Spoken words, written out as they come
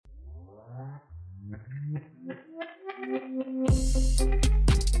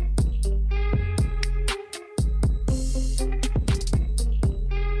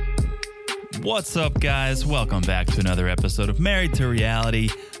What's up, guys? Welcome back to another episode of Married to Reality.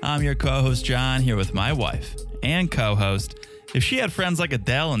 I'm your co-host, John, here with my wife and co-host. If she had friends like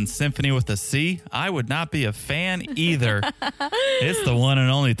Adele and Symphony with a C, I would not be a fan either. It's the one and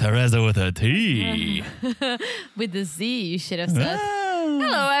only Teresa with a T. With the Z, you should have said. Ah.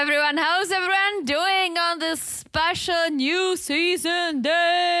 Hello, everyone. How's everyone doing on this special new season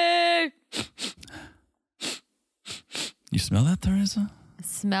day? You smell that, Teresa?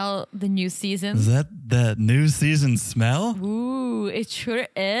 Smell the new season? Is that new season smell? Ooh, it sure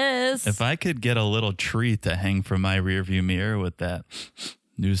is. If I could get a little treat to hang from my rearview mirror with that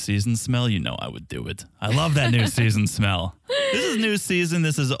new season smell, you know I would do it. I love that new season smell. This is new season.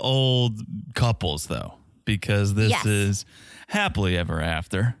 This is old couples, though, because this is Happily Ever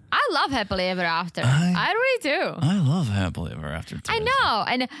After. I love Happily Ever After. I really do. I love Happily Ever After, Teresa. I know.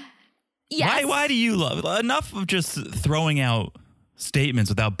 And yes. Why do you love it? Enough of just throwing out statements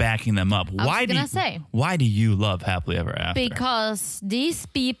without backing them up. Why do you love Happily Ever After? Because these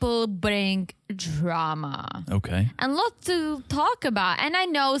people bring drama. Okay. And lot to talk about. And I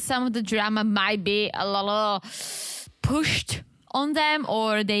know some of the drama might be a little pushed on them,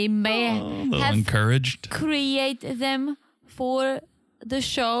 or they may have encouraged. Create them for the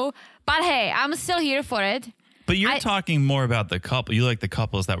show. But hey, I'm still here for it. But you're talking more about the couple. You like the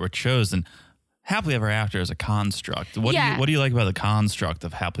couples that were chosen. Happily Ever After is a construct. What do you like about the construct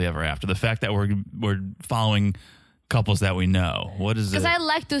of Happily Ever After? The fact that we're following couples that we know. What is it? Because I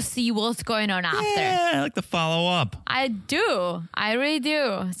like to see what's going on after. Yeah, I like to follow up. I do. I really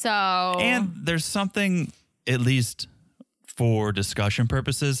do. So and there's something, at least for discussion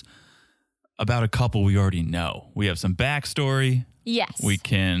purposes, about a couple we already know. We have some backstory. Yes. We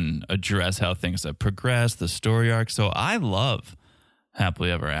can address how things have progressed, the story arc. So I love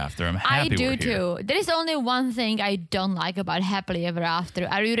Happily Ever After. I'm happy we're here. I do too. There is only one thing I don't like about Happily Ever After.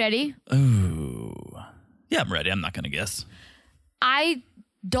 Are you ready? Ooh. Yeah, I'm ready. I'm not going to guess. I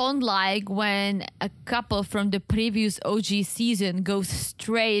don't like when a couple from the previous OG season goes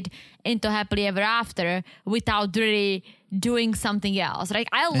straight into Happily Ever After without really doing something else. Like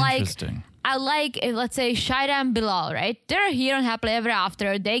I like, let's say, Shaida and Bilal, right? They're here on Happily Ever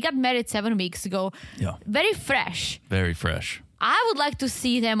After. They got married 7 weeks ago. Yeah. Very fresh. Very fresh. I would like to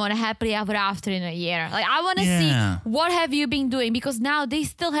see them on a Happily Ever After in a year. Like I want to see what have you been doing, because now they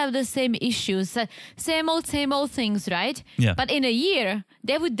still have the same issues, same old things, right? Yeah. But in a year,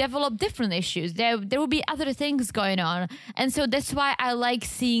 they would develop different issues. There will be other things going on. And so that's why I like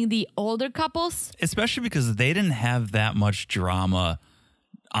seeing the older couples. Especially because they didn't have that much drama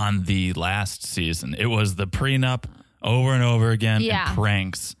on the last season. It was the prenup over and over again and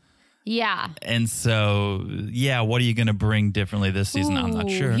pranks. Yeah. And so, what are you going to bring differently this season? I'm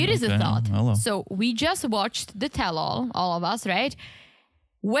not sure. Here is a thought. Hello. So we just watched the tell-all, all of us, right?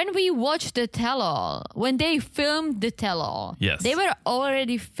 When we watched the tell-all, when they filmed the tell-all, they were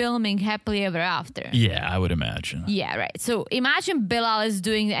already filming Happily Ever After. Yeah, I would imagine. Yeah, right. So imagine Bilal is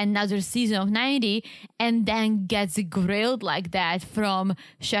doing another season of 90 and then gets grilled like that from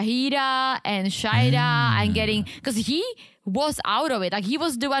Shahida and Shaida and getting... Because he was out of it. Like he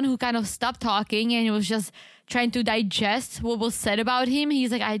was the one who kind of stopped talking and he was just trying to digest what was said about him.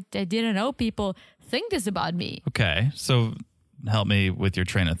 He's like, I didn't know people think this about me. Okay, so help me with your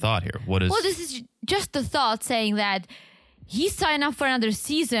train of thought here. What is... Well, this is just a thought saying that he signed up for another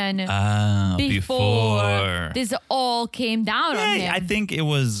season before this all came down on him. I think it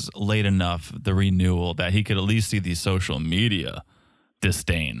was late enough, the renewal, that he could at least see the social media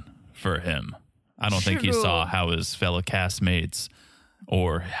disdain for him. I don't think he saw how his fellow castmates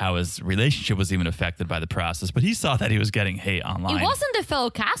or how his relationship was even affected by the process. But he saw that he was getting hate online. It wasn't the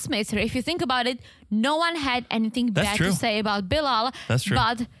fellow castmates. If you think about it, no one had anything bad to say about Bilal. That's true.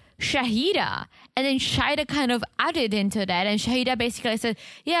 But Shahida. And then Shaida kind of added into that. And Shahida basically said,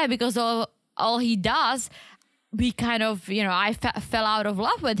 because all he does, we kind of, I fell out of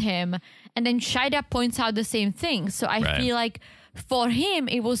love with him. And then Shaida points out the same thing. So I feel like for him,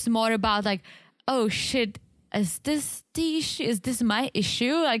 it was more about like, oh shit, is this the issue? Is this my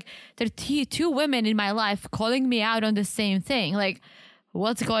issue? Like there are two women in my life calling me out on the same thing. Like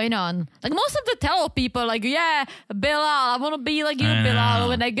what's going on? Like most of the tell people like, Bilal, I want to be like you, Bilal,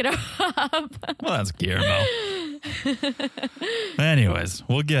 when I grow up. Well, that's Guillermo. Anyways,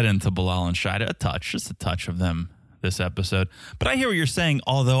 we'll get into Bilal and Shaida just a touch of them this episode. But I hear what you're saying,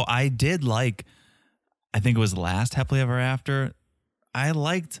 although I did like, I think it was last Happily Ever After, I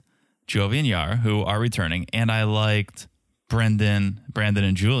liked Jovi and Yara, who are returning, and I liked Brandon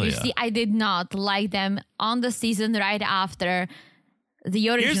and Julia. You see, I did not like them on the season right after the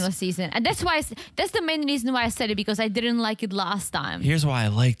original season. And that's the main reason why I said it, because I didn't like it last time. Here's why I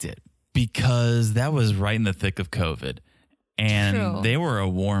liked it. because that was right in the thick of COVID. And True. they were a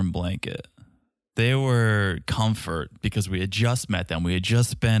warm blanket. They were comfort because we had just met them. We had just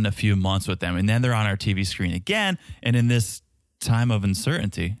spent a few months with them. And then they're on our TV screen again. And in this time of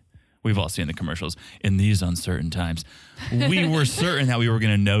uncertainty, we've all seen the commercials, in these uncertain times, we were certain that we were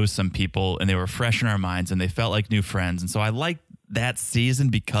going to know some people and they were fresh in our minds and they felt like new friends. And so I liked that season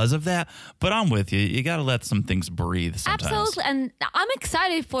because of that. But I'm with you. You got to let some things breathe sometimes. Absolutely. And I'm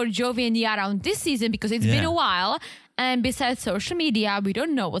excited for Jovi and Yara on this season because it's been Yeah. a while. And besides social media, we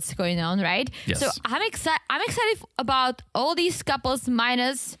don't know what's going on, right? Yes. So I'm excited about all these couples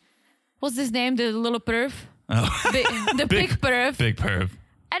minus, what's his name? The little perv? Oh. The big perv. Big perv.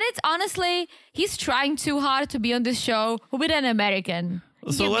 And it's honestly, he's trying too hard to be on this show with an American.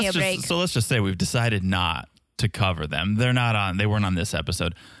 So Give me a break. let's just say we've decided not to cover them. They weren't on this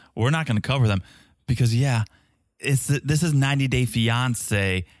episode. We're not going to cover them because this is 90 Day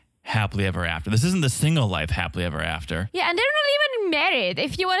Fiance Happily Ever After. This isn't the single life Happily Ever After. Yeah, and they're not even married.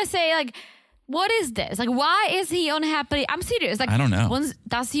 If you want to say, like, what is this? Like, why is he unhappy? I'm serious. Like, I don't know.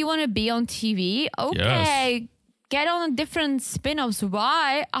 Does he want to be on TV? Okay. Yes. Get on different spin-offs.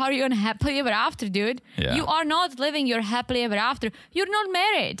 Why are you unhappily ever after, dude? Yeah. You are not living your happily ever after. You're not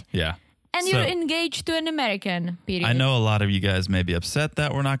married. Yeah. And So- you're engaged to an American, period. I know a lot of you guys may be upset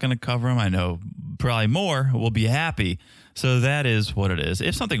that we're not going to cover them. I know probably more will be happy. So that is what it is.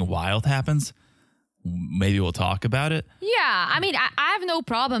 If something wild happens, maybe we'll talk about it. Yeah, I mean, I have no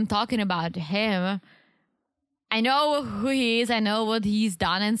problem talking about him. I know who he is. I know what he's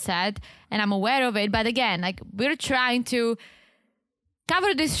done and said, and I'm aware of it. But again, like, we're trying to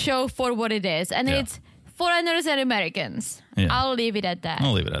cover this show for what it is, and Yeah. it's foreigners and Americans. Yeah. I'll leave it at that.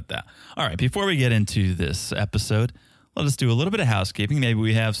 I'll leave it at that. All right. Before we get into this episode, let us do a little bit of housekeeping. Maybe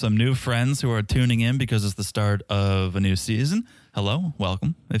we have some new friends who are tuning in because it's the start of a new season. Hello.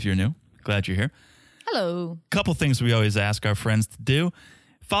 Welcome. If you're new, glad you're here. Hello. Couple things we always ask our friends to do.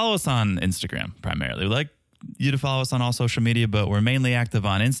 Follow us on Instagram primarily. We'd like you to follow us on all social media, but we're mainly active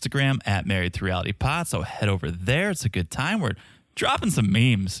on Instagram at Married to Reality Pod. So head over there. It's a good time. We're dropping some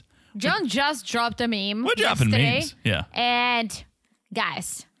memes. John just dropped a meme. We're dropping yesterday, memes. Yeah. And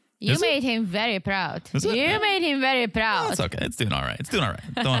guys, you Is it? made him very proud. Is it? You made him very proud. That's okay. It's doing all right.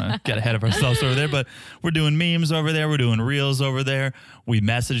 Don't want to get ahead of ourselves over there, but we're doing memes over there. We're doing reels over there. We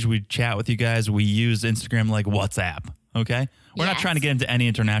message, we chat with you guys. We use Instagram like WhatsApp. Okay. We're not Yes. trying to get into any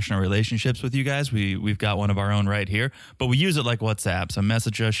international relationships with you guys. We've got one of our own right here, but we use it like WhatsApp. So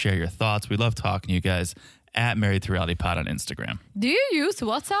message us, share your thoughts. We love talking to you guys at Married to Reality Pod on Instagram. Do you use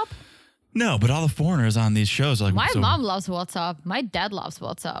WhatsApp? No, but all the foreigners on these shows are like, My so mom loves WhatsApp. My dad loves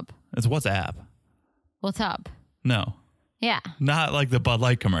WhatsApp. It's WhatsApp. What's up? No, Yeah. not like the Bud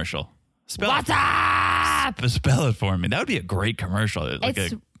Light commercial. Spell it. WhatsApp. Spell it for me. That would be a great commercial. Like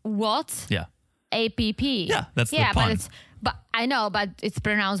It's what? yeah. APP. Yeah, that's the but pun. but I know, but it's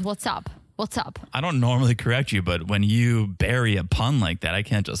pronounced what's up. What's up? I don't normally correct you, but when you bury a pun like that, I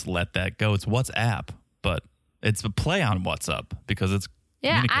can't just let that go. It's WhatsApp, but it's a play on what's up because it's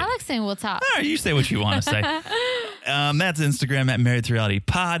Yeah, communicating. I like saying what's up. All right, you say what you want to say. That's Instagram at Married to Reality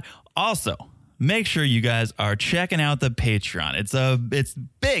Pod. Also, make sure you guys are checking out the Patreon. It's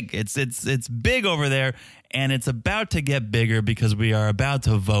big. It's big over there, and it's about to get bigger because we are about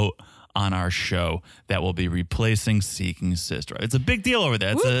to vote on our show that will be replacing Seeking Sister. It's a big deal over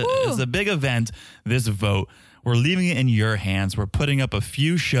there. It's a big event. This vote, we're leaving it in your hands. We're putting up a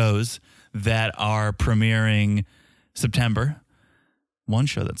few shows that are premiering September. One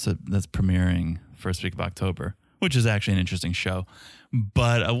show that's premiering first week of October, which is actually an interesting show.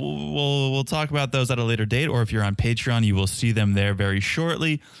 But we'll talk about those at a later date, or if you're on Patreon, you will see them there very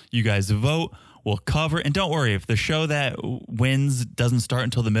shortly. You guys vote. We'll cover. And don't worry, if the show that wins doesn't start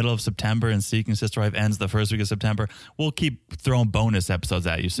until the middle of September and Seeking Sister Wife ends the first week of September, we'll keep throwing bonus episodes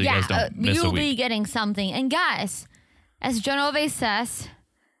at you so you guys don't miss a you'll week. be getting something. And guys, as John always says,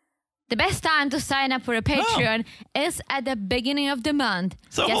 the best time to sign up for a Patreon is at the beginning of the month.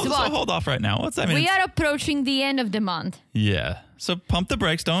 So Guess what? hold off right now. We are approaching the end of the month. Yeah. So pump the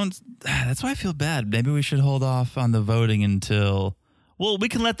brakes. That's why I feel bad. Maybe we should hold off on the voting until, well, we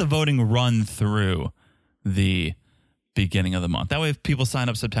can let the voting run through the beginning of the month. That way, if people sign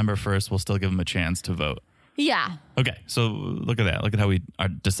up September 1st, we'll still give them a chance to vote. Yeah. Okay. So look at that. Look at how we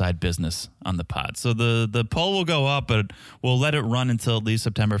decide business on the pod. So the poll will go up, but we'll let it run until at least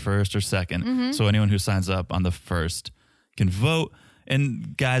September 1st or 2nd. So anyone who signs up on the 1st can vote.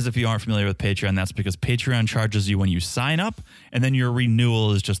 And guys, if you aren't familiar with Patreon, that's because Patreon charges you when you sign up, and then your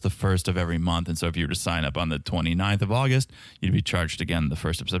renewal is just the 1st of every month. And so if you were to sign up on the 29th of August, you'd be charged again the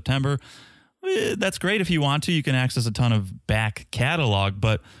 1st of September. That's great if you want to. You can access a ton of back catalog,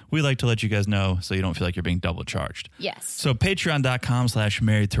 but we like to let you guys know so you don't feel like you're being double charged. Yes. So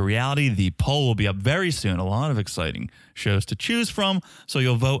patreon.com/married to reality. The poll will be up very soon. A lot of exciting shows to choose from. So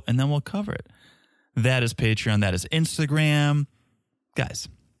you'll vote and then we'll cover it. That is Patreon. That is Instagram. Guys,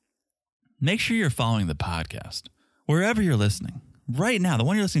 make sure you're following the podcast wherever you're listening right now, the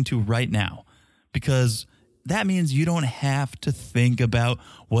one you're listening to right now, because that means you don't have to think about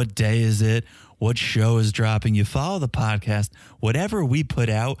what day is it, what show is dropping. You follow the podcast. Whatever we put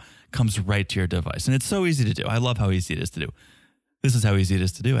out comes right to your device. And it's so easy to do. I love how easy it is to do. This is how easy it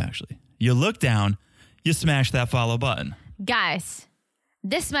is to do, actually. You look down, you smash that follow button. Guys,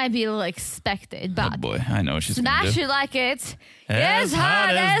 this might be a little expected, but Oh boy, I know what she's going to smash do. it like it's As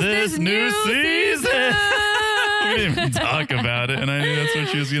hot as this new season. We didn't even talk about it, and I knew that's what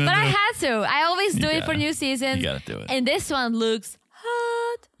she was going to But do. I had to. I always do it for gotta. new seasons. You got to do it. And this one looks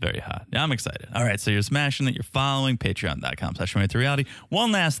hot. Very hot. Yeah, I'm excited. All right, so you're smashing it. You're following patreon.com/reality.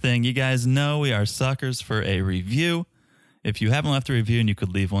 One last thing. You guys know we are suckers for a review. If you haven't left a review and you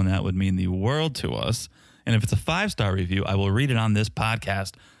could leave one, that would mean the world to us. And if it's a 5-star review, I will read it on this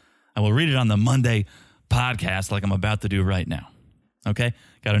podcast. I will read it on the Monday podcast like I'm about to do right now. Okay?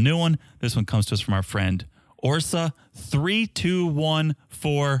 Got a new one. This one comes to us from our friend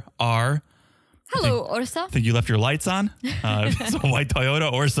Orsa3214R. Hello, Orsa. I think you left your lights on. It's a white Toyota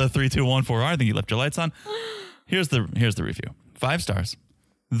Orsa 3214R. I think you left your lights on. Here's the review. 5 stars.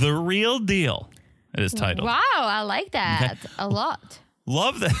 The Real Deal. It is titled. Wow, I like that a lot.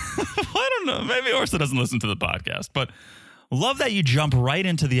 Love that. I don't know. Maybe Orsa doesn't listen to the podcast, but love that you jump right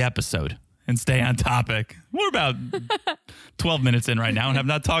into the episode and stay on topic. We're about 12 minutes in right now and have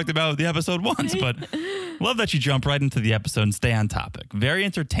not talked about the episode once, but love that you jump right into the episode and stay on topic. Very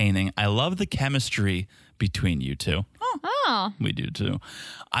entertaining. I love the chemistry between you two. Oh, We do too.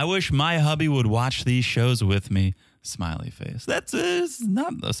 I wish my hubby would watch these shows with me. Smiley face. That's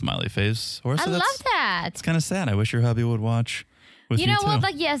not a smiley face. Orsa, I love that. It's kind of sad. I wish your hubby would watch with you You know too. what?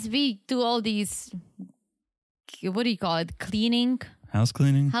 Like, yes, we do all these, what do you call it? Cleaning, House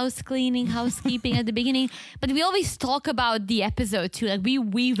cleaning. housekeeping at the beginning. But we always talk about the episode too. Like we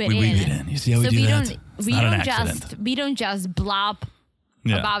weave it We in. weave it in. You see how we So do we that? don't It's we not an don't accident. just we don't just blob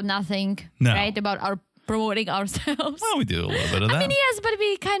Yeah. about nothing, No. right? About our promoting ourselves. Well, we do a little bit of that. I mean, yes, but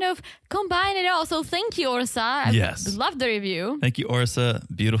we kind of combine it all. So thank you, Orsa. I Yes. love the review. Thank you, Orsa.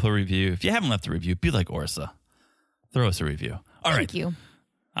 Beautiful review. If you haven't left a review, be like Orsa. Throw us a review. All right. Thank you.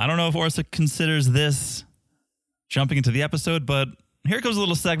 I don't know if Orsa considers this jumping into the episode, but here comes a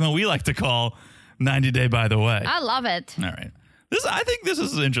little segment we like to call 90 Day By the Way. I love it. All right. I think this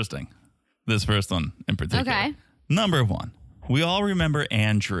is interesting. This first one in particular. Okay. Number 1. We all remember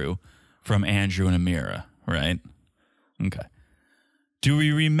Andrew from Andrew and Amira, right? Okay. Do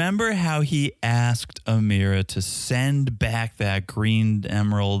we remember how he asked Amira to send back that green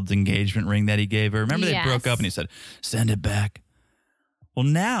emerald engagement ring that he gave her? Remember they Yes. broke up and he said, send it back. Well,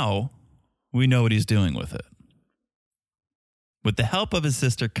 now we know what he's doing with it. With the help of his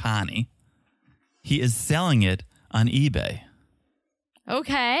sister Connie, he is selling it on eBay.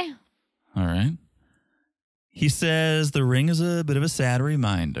 Okay. All right. He says the ring is a bit of a sad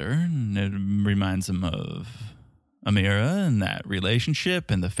reminder, and it reminds him of Amira and that relationship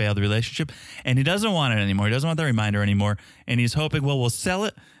and the failed relationship, and he doesn't want it anymore. He doesn't want the reminder anymore, and he's hoping, well, we'll sell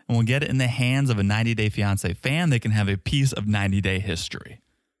it and we'll get it in the hands of a 90 Day Fiancé fan. They can have a piece of 90 Day history.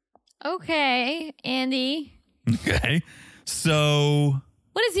 Okay, Andy. Okay. So,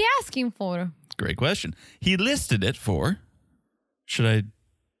 What is he asking for? great question. He listed it for,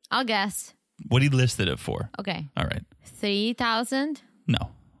 I'll guess. what he listed it for? Okay. All right. 3,000, No,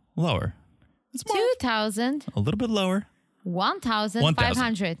 lower. It's more, 2,000, a little bit lower.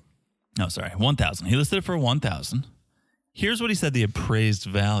 1,500. No, sorry, 1,000. He listed it for 1,000. Here's what he said the appraised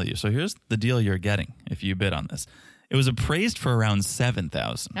value. So here's the deal you're getting if you bid on this. It was appraised for around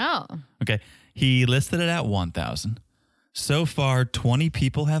 7,000. Oh, Okay. He listed it at 1,000. So far, 20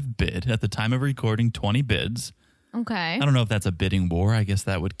 people have bid. At the time of recording, 20 bids. okay. I don't know if that's a bidding war. I guess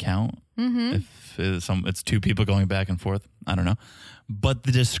that would count. If it's 2 people going back and forth. I don't know. But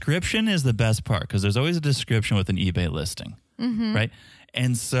the description is the best part because there's always a description with an eBay listing, right?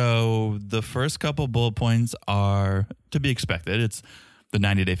 And so the first couple bullet points are to be expected. It's the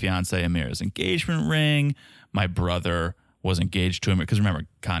 90 Day Fiancé Amira's engagement ring. My brother was engaged to Amira because remember,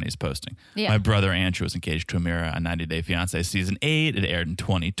 Connie's posting. Yeah. My brother Andrew was engaged to Amira on 90 Day Fiancé season 8. It aired in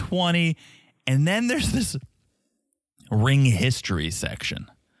 2020. And then there's this ring history section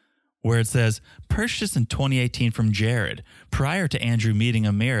where it says, purchased in 2018 from Jared prior to Andrew meeting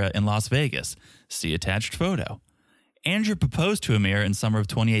Amira in Las Vegas. See attached photo. Andrew proposed to Amira in summer of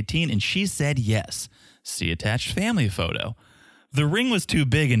 2018, and she said yes. See attached family photo. The ring was too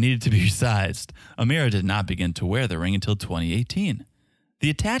big and needed to be resized. Amira did not begin to wear the ring until 2018. The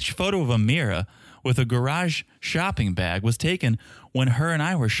attached photo of Amira with a garage shopping bag was taken when her and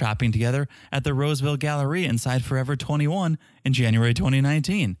I were shopping together at the Roseville Galleria inside Forever 21 in January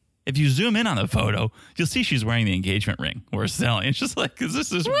 2019. If you zoom in on the photo, you'll see she's wearing the engagement ring we're selling. It's just like, is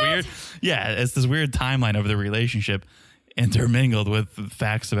this weird? Yeah, it's this weird timeline of the relationship intermingled with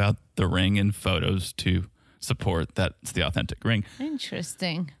facts about the ring and photos to support that's the authentic ring.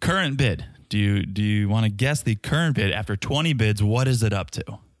 Interesting. Current bid. Do you want to guess the current bid after 20 bids? What is it up to?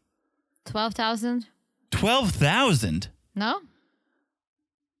 12,000? 12,000? No?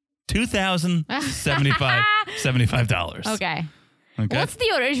 $2,075. Okay. Okay. What's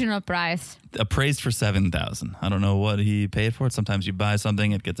the original price? Appraised for $7,000. I don't know what he paid for it. Sometimes you buy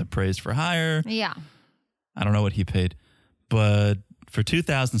something, it gets appraised for higher. Yeah. I don't know what he paid, but for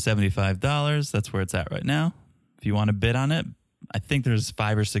 $2,075, that's where it's at right now. If you want to bid on it, I think there's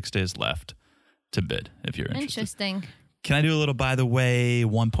 5 or 6 days left to bid if you're interested. Interesting. Can I do a little, by the way,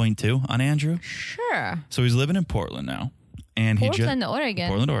 1.2 on Andrew? Sure. So he's living in Portland now. And Portland, Oregon.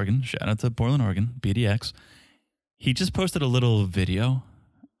 Portland, Oregon. Shout out to Portland, Oregon, BDX. He just posted a little video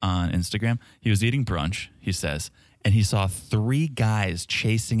on Instagram. He was eating brunch, he says, and he saw 3 guys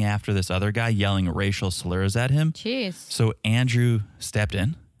chasing after this other guy, yelling racial slurs at him. Jeez. So Andrew stepped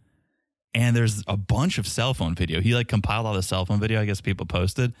in, and there's a bunch of cell phone video. He compiled all the cell phone video I guess people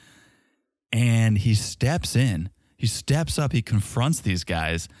posted, and he steps in. He steps up. He confronts these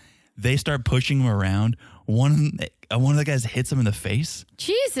guys. They start pushing him around. One of the guys hits him in the face.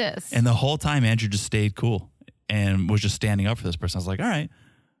 Jesus. And the whole time, Andrew just stayed cool and was just standing up for this person. I was like, all right.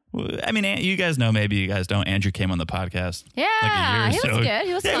 Well, I mean, you guys know, maybe you guys don't. Andrew came on the podcast. Yeah, he was good.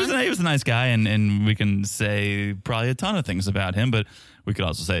 He was fun. He was a nice guy, and we can say probably a ton of things about him, but we could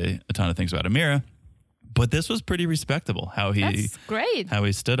also say a ton of things about Amira. But this was pretty respectable, That's great. how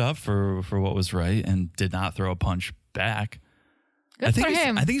he stood up for what was right and did not throw a punch back. Good for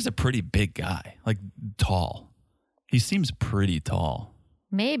him. I think he's a pretty big guy, like tall. He seems pretty tall.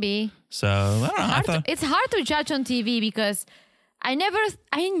 Maybe. So, I don't know. It's hard to judge on TV because I knew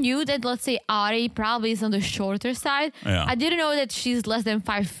that, let's say, Ari probably is on the shorter side. Yeah. I didn't know that she's less than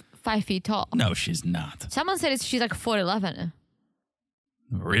 5 feet tall. No, she's not. Someone said she's like 4'11".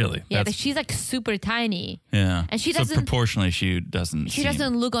 Really? Yeah, that she's like super tiny. Yeah. And she so doesn't. proportionally, she doesn't. She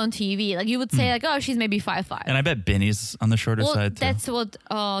doesn't look on TV. Like you would say, like, oh, she's maybe 5'5". And I bet Benny's on the shorter side too. That's what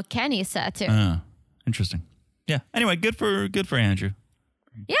Kenny said too. Interesting. Yeah. Anyway, good for Andrew.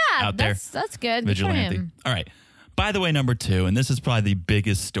 Yeah, out there. that's good. Vigilante. Good for him. All right. By the way, number 2, and this is probably the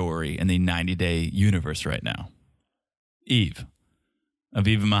biggest story in the 90-day universe right now. Eve,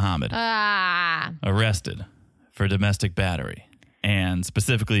 Aviva Muhammad, arrested for domestic battery and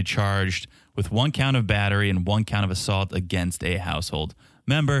specifically charged with 1 count of battery and 1 count of assault against a household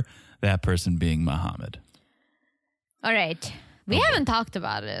member, that person being Muhammad. All right. We haven't talked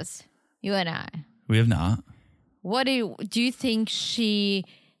about this, you and I. We have not. What do you think she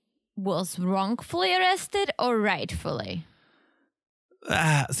was wrongfully arrested or rightfully?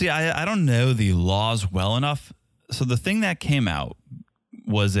 See, I don't know the laws well enough. So the thing that came out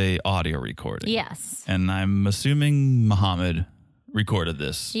was a audio recording. Yes. And I'm assuming Muhammad recorded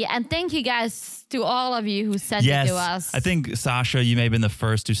this. Yeah, and thank you guys to all of you who sent it to us. I think, Sasha, you may have been the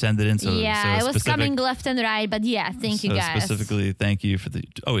first to send it in. So, yeah, so it was coming left and right, but yeah, thank you guys. Specifically, thank you for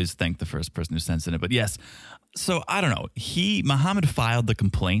always thank the first person who sends in it. But yes, so I don't know. Muhammad filed the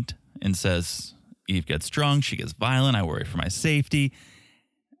complaint and says, Eve gets drunk, she gets violent, I worry for my safety.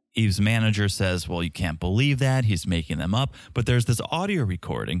 Eve's manager says, well, you can't believe that. He's making them up. But there's this audio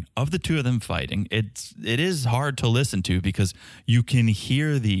recording of the two of them fighting. It is hard to listen to because you can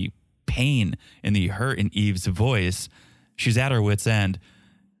hear the pain and the hurt in Eve's voice. She's at her wit's end.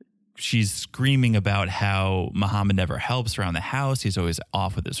 She's screaming about how Muhammad never helps around the house. He's always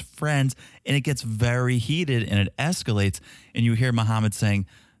off with his friends. And it gets very heated and it escalates. And you hear Muhammad saying,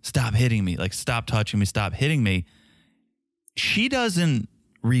 stop hitting me. Like, stop touching me. Stop hitting me. She doesn't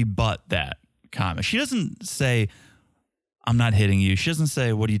rebut that comment. She doesn't say, I'm not hitting you. She doesn't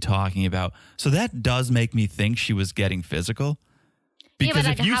say, what are you talking about? So that does make me think she was getting physical. Because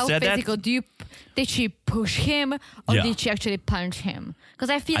yeah, but if you how said physical that, did she push him or Yeah. did she actually punch him? Because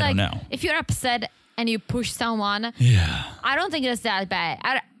I feel I like don't know. if you're upset and you push someone, yeah, I don't think it's that bad.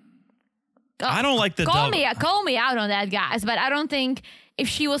 I don't like the call me out on that, guys. But I don't think if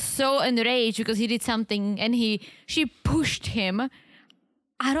she was so enraged because he did something and she pushed him,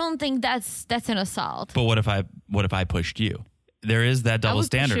 I don't think that's an assault. But what if I pushed you? there is that I double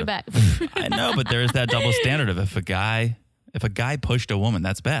would push standard. you back. I know, but there is that double standard of if a guy pushed a woman,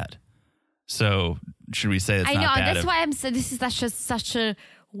 that's bad. So should we say it's I not know, bad? and that's why I'm saying this is such a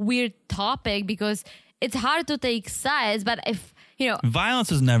weird topic because it's hard to take sides. But if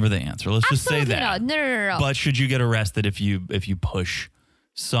Violence is never the answer. Let's just say absolutely that. not. No. But should you get arrested if you push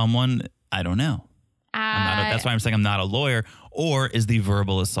someone? I don't know. That's why I'm saying I'm not a lawyer. Or is the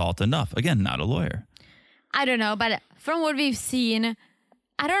verbal assault enough? Again, not a lawyer. I don't know, but from what we've seen,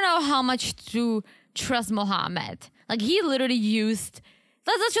 I don't know how much to trust Mohammed. Like he literally used.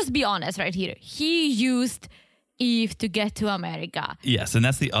 Let's just be honest right here. He used Eve to get to America. Yes, and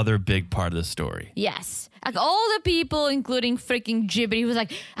that's the other big part of the story. Yes. Like all the people, including freaking Ghibli, who's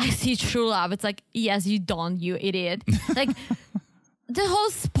like, I see true love. It's like, yes, you don't, you idiot. Like the whole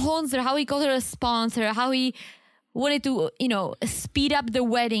sponsor, how he called her a sponsor, how he wanted to, speed up the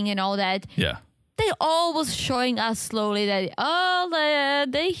wedding and all that. Yeah. They all was showing us slowly that,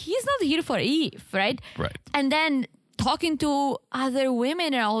 he's not here for Eve, right? Right. And then talking to other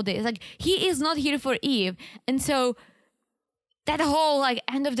women and all this, like he is not here for Eve. And so that whole like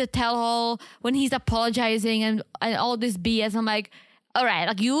end of the tell-all when he's apologizing and all this BS, I'm like, all right,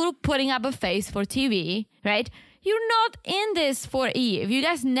 like you're putting up a face for TV, right? You're not in this for Eve. You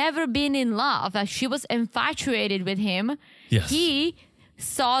guys never been in love. Like she was infatuated with him. Yes. He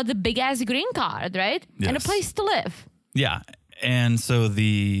saw the big ass green card, right? Yes. And a place to live. Yeah. And so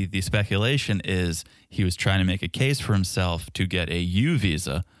the speculation is he was trying to make a case for himself to get a U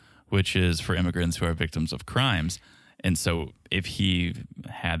visa, which is for immigrants who are victims of crimes. And so if he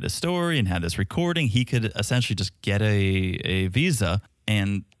had this story and had this recording, he could essentially just get a visa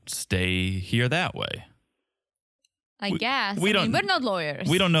and stay here that way. I guess. We're not lawyers.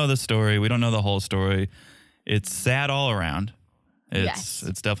 We don't know the story. We don't know the whole story. It's sad all around.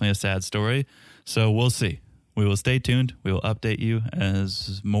 It's definitely a sad story. So we'll see. We will stay tuned. We will update you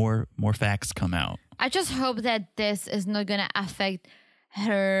as more facts come out. I just hope that this is not going to affect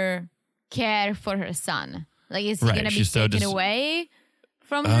her care for her son. Like, is he going to be taken away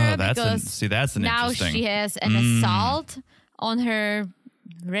from her? That's an now interesting. she has an assault on her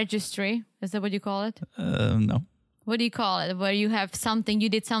registry. Is that what you call it? No. What do you call it? Where you have something, you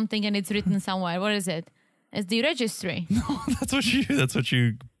did something and it's written somewhere. What is it? It's the registry. No, that's what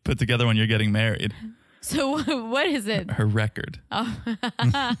you put together when you're getting married. So what is it? Her record. Oh.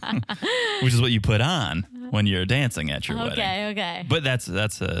 Which is what you put on when you're dancing at your wedding. Okay. But that's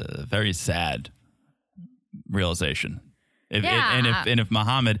a very sad realization. If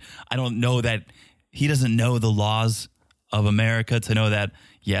Muhammad, I don't know that he doesn't know the laws of America to know that,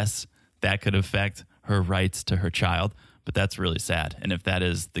 yes, that could affect her rights to her child, but that's really sad. And if that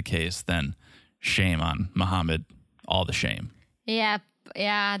is the case, then shame on Muhammad, all the shame. Yeah,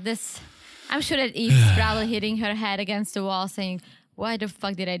 I'm sure that Eve's probably hitting her head against the wall saying, why the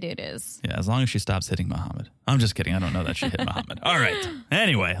fuck did I do this? Yeah, as long as she stops hitting Muhammad. I'm just kidding. I don't know that she hit Muhammad. All right.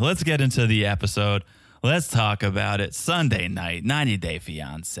 Anyway, let's get into the episode. Let's talk about it. Sunday night, 90 Day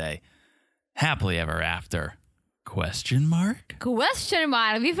Fiancé. Happily Ever After. Question mark?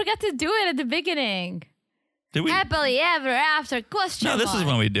 We forgot to do it at the beginning. Did we? Happily Ever After? Question mark. No, this is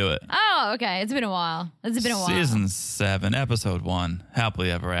when we do it. Oh, okay. It's been a while. Season 7, episode 1.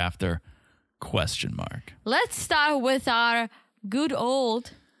 Happily Ever After. Question mark. Let's start with our good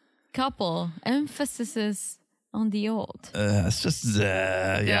old couple. Emphasis is on the old. It's just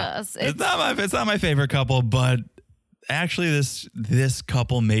yeah. Yes, it's not my favorite couple, but actually this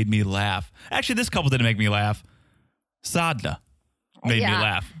couple made me laugh. Actually, this couple didn't make me laugh. Sadna made me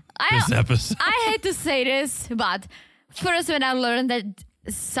laugh this episode. I hate to say this, but first when I learned that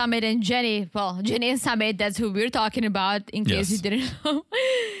Samit and Jenny and Samit, that's who we're talking about in case you didn't know.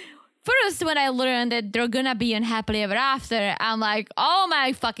 First, when I learned that they're gonna be in Happily Ever After, I'm like, oh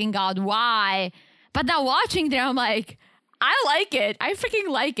my fucking God, why? But now watching them, I'm like, I like it. I freaking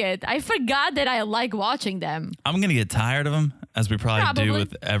like it. I forgot that I like watching them. I'm gonna get tired of them, as we probably do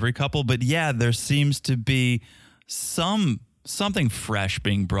with every couple. But yeah, there seems to be something fresh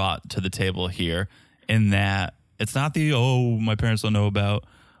being brought to the table here, in that it's not my parents don't know about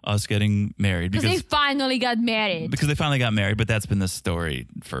us getting married because they finally got married. But that's been the story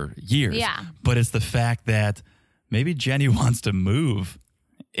for years. Yeah. But it's the fact that maybe Jenny wants to move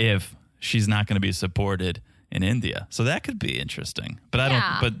if she's not going to be supported in India. So that could be interesting.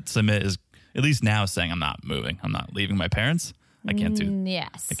 But but Samit is at least now saying, I'm not moving. I'm not leaving my parents. I can't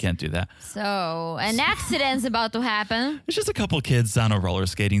do that. So an accident's about to happen. It's just a couple kids on a roller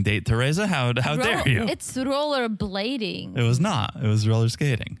skating date, Teresa. How dare you? It's roller blading. It was not. It was roller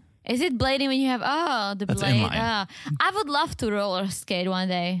skating. Is it blading when you have the That's blade? inline. I would love to roller skate one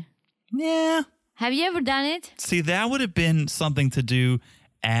day. Yeah. Have you ever done it? See, that would have been something to do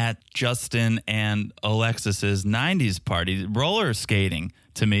at Justin and Alexis's 90s party. Roller skating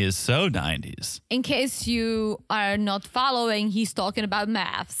to me is so 90s. In case you are not following, he's talking about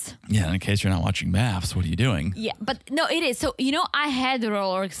maths. Yeah, in case you're not watching maths, what are you doing? Yeah, but no, it is. So, I had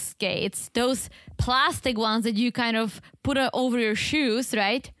roller skates, those plastic ones that you kind of put over your shoes,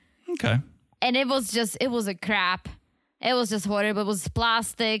 right? Okay. And it was a crap. It was just horrible. It was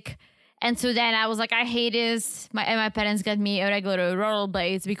plastic. And so then I was like, I hate this. My parents got me a regular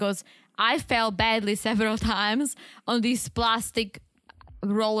rollerblades because I fell badly several times on these plastic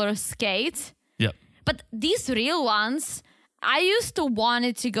roller skates. Yep. But these real ones, I used to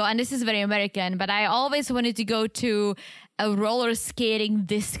wanted to go, and this is very American, but I always wanted to go to a roller skating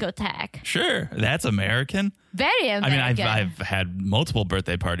discotheque. Sure. That's American. Very American. I mean, I've had multiple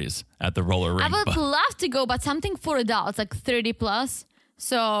birthday parties at the roller rink. I would love to go, but something for adults, like 30 plus.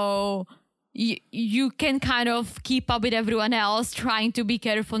 So you can kind of keep up with everyone else, trying to be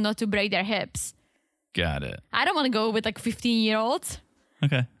careful not to break their hips. Got it. I don't want to go with like 15-year-olds.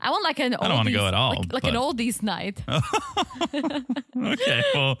 Okay. I want like an oldies. I don't want to go at all. Like an oldies night. Okay.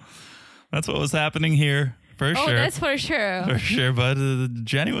 Well, that's what was happening here for sure. Oh, that's for sure. For sure. But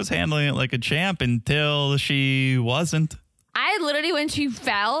Jenny was handling it like a champ until she wasn't. I literally, when she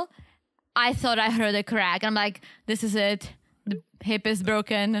fell, I thought I heard a crack. I'm like, this is it. The hip is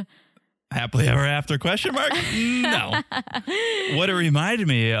broken. Happily ever after, question mark? No. What it reminded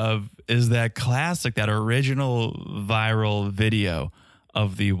me of is that classic, that original viral video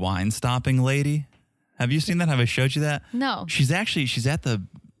of the wine stopping lady. Have you seen that? Have I showed you that? No. She's at the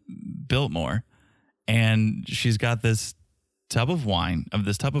Biltmore, and she's got this tub of wine,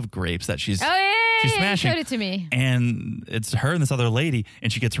 this tub of grapes that she's Oh, yeah, she's you smashing. showed it to me. And it's her and this other lady,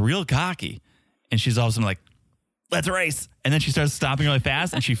 and she gets real cocky, and she's all of a sudden like, let's race. And then she starts stopping really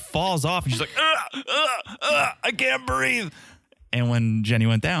fast, and she falls off, and she's like, I can't breathe. And when Jenny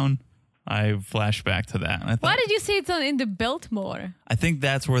went down, I flashed back to that. And I thought, Why did you say it's in the Biltmore? I think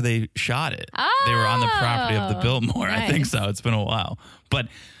that's where they shot it. They were on the property of the Biltmore. I think nice. so. It's been a while. But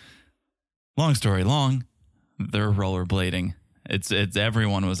long story long, they're rollerblading. It's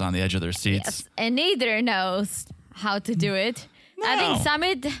everyone was on the edge of their seats. Yes, and neither knows how to do it. I No. think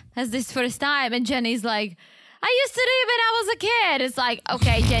Summit has this first time, and Jenny's like, I used to do it when I was a kid. It's like,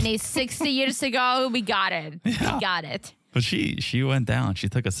 okay, Jenny, 60 years ago, we got it. Yeah. We got it. But she went down. She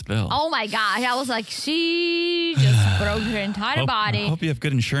took a spill. Oh my gosh. I was like, she just broke her entire body. Hope you have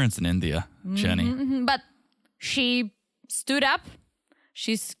good insurance in India, Jenny. Mm-hmm. But she stood up.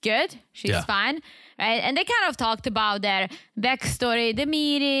 She's good. She's Yeah. fine. Right? And they kind of talked about their backstory, the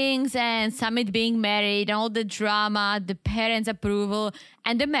meetings, and Summit being married, and all the drama, the parents' approval,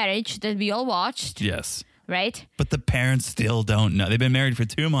 and the marriage that we all watched. Yes. Right? But the parents still don't know. They've been married for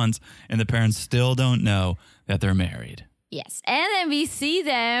 2 months, and the parents still don't know that they're married. Yes. And then we see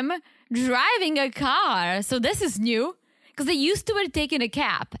them driving a car. So this is new. Because they used to be taking a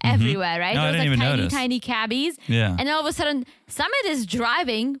cab everywhere, right? No, I There was didn't like even tiny, notice. tiny cabbies. Yeah. And all of a sudden, Summit is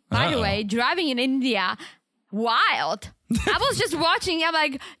driving, by the Uh-oh. way, driving in India. Wild. I was just watching. I'm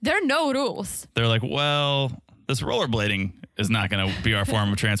like, there are no rules. They're like, well, this rollerblading is not going to be our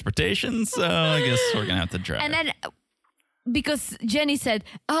form of transportation, so I guess we're going to have to drive. And then because Jenny said,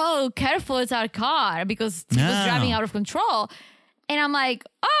 oh, careful, it's our car, because he was No. driving out of control. And I'm like,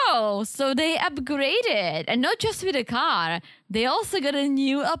 oh, so they upgraded. And not just with a car, they also got a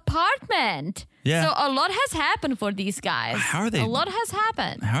new apartment. Yeah. So a lot has happened for these guys. How are they- A lot has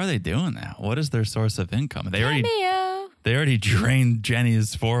happened. How are they doing that? What is their source of income? They Cameo. already drained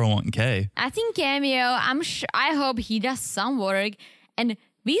Jenny's 401k. I think Cameo, I hope he does some work. And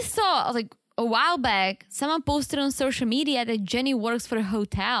we saw, like, a while back, someone posted on social media that Jenny works for a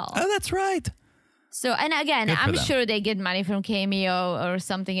hotel. Oh, that's right. So, and again, Good for I'm them. sure they get money from Cameo or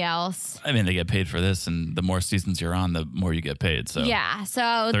something else. I mean, they get paid for this, and the more seasons you're on, the more you get paid. So Yeah,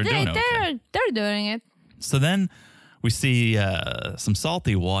 so They're doing okay. they're doing it. So then we see some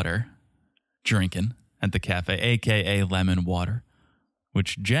salty water drinking at the cafe, a.k.a. lemon water,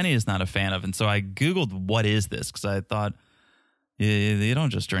 which Jenny is not a fan of. And so I Googled, what is this? Because I thought, you don't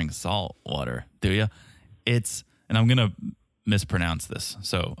just drink salt water, do you? It's, and I'm going to mispronounce this,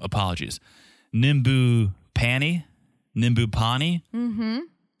 so apologies. Nimbu Pani. Mm-hmm.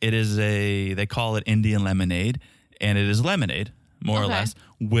 It is they call it Indian lemonade, and it is lemonade, more or Okay. less,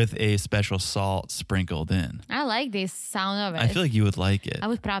 with a special salt sprinkled in. I like the sound of it. I feel like you would like it. I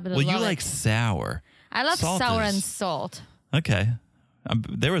would probably Well, you love like it. sour. I love Salt sour is- and salt. Okay.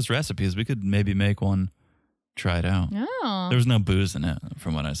 There was recipes. We could maybe make one, try it out. Oh. There was no booze in it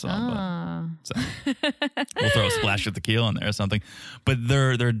from what I saw. Ah. But, so we'll throw a splash of tequila in there or something. But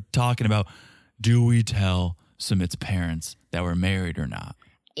they're talking about do we tell Sumit's parents that we're married or not?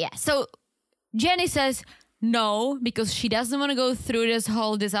 Yeah. So Jenny says no, because she doesn't want to go through this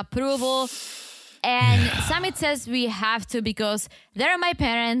whole disapproval. And Sumit says we have to, because they're my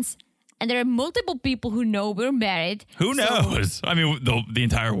parents and there are multiple people who know we're married. Who knows? I mean, the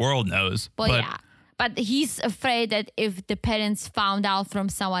entire world knows. But yeah. But he's afraid that if the parents found out from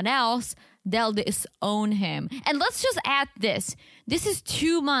someone else, they'll disown him. And let's just add this. This is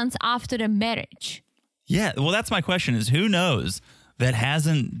 2 months after the marriage. Yeah, well, that's my question is who knows that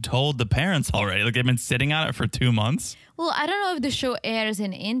hasn't told the parents already? Like, they've been sitting on it for 2 months? Well, I don't know if the show airs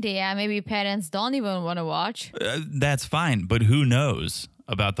in India. Maybe parents don't even want to watch. That's fine, but who knows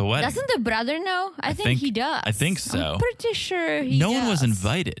about the wedding? Doesn't the brother know? I think he does. I think so. I'm pretty sure he does. No one was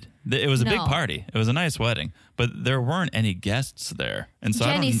invited. It was a big No. party. It was a nice wedding, but there weren't any guests there. And so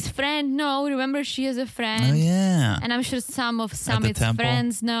Jenny's friend, no. Remember, she has a friend. Oh, yeah. And I'm sure some of Sumit's temple?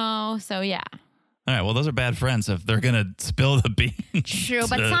 friends know. So, yeah. All right, well, those are bad friends if they're going to spill the beans. True,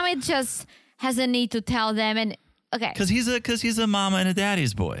 but Sumit just has a need to tell them. And, okay. Because he's a mama and a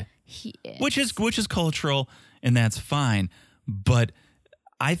daddy's boy. He is. Which is cultural, and that's fine. But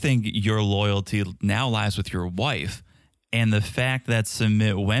I think your loyalty now lies with your wife. And the fact that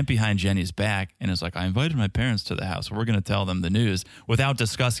Sumit went behind Jenny's back and is like, I invited my parents to the house. We're going to tell them the news without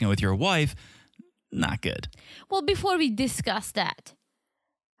discussing it with your wife. Not good. Well, before we discuss that.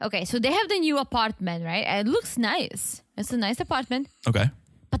 Okay, so they have the new apartment, right? And it looks nice. It's a nice apartment. Okay.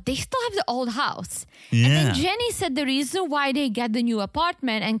 But they still have the old house. Yeah. And then Jenny said the reason why they get the new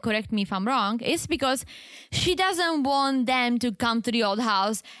apartment, and correct me if I'm wrong, is because she doesn't want them to come to the old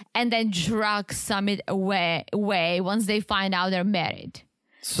house and then drag Sumit away once they find out they're married.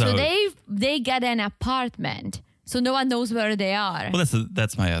 So they get an apartment, so no one knows where they are. Well,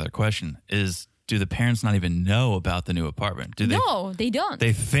 that's my other question is, do the parents not even know about the new apartment? No, they don't.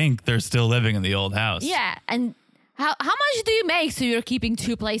 They think they're still living in the old house. Yeah, and how much do you make so you're keeping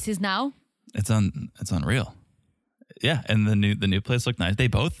 2 places now? It's unreal. Yeah, and the new place looked nice. They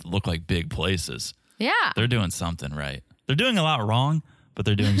both look like big places. Yeah. They're doing something right. They're doing a lot wrong, but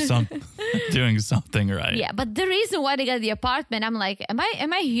they're doing doing something right. Yeah, but the reason why they got the apartment, I'm like, am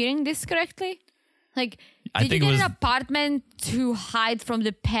I hearing this correctly? Like, did you get an apartment to hide from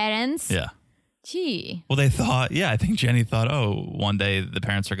the parents? Yeah. Gee. Well, they thought, I think Jenny thought, oh, one day the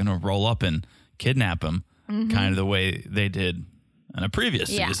parents are going to roll up and kidnap him, kind of the way they did in a previous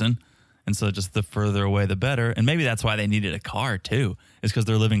season. And so just the further away, the better. And maybe that's why they needed a car, too, is because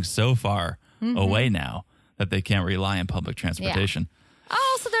they're living so far away now that they can't rely on public transportation. Yeah.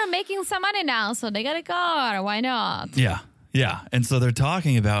 Oh, so they're making some money now, so they got a car. Why not? Yeah. Yeah. And so they're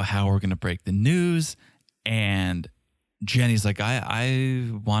talking about how we're going to break the news. And Jenny's like, I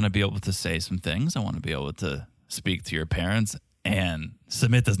want to be able to say some things. I want to be able to speak to your parents. And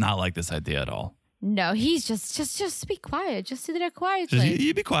Sumit does not like this idea at all. No, he's just be quiet. Just sit there quietly. Just,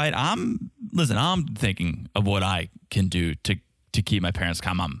 you be quiet. I'm thinking of what I can do to keep my parents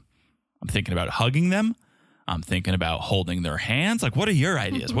calm. I'm thinking about hugging them. I'm thinking about holding their hands. Like, what are your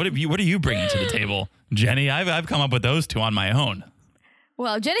ideas? What are you bringing to the table, Jenny? I've come up with those 2 on my own.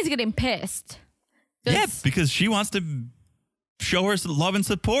 Well, Jenny's getting pissed. Yeah, because she wants to show her love and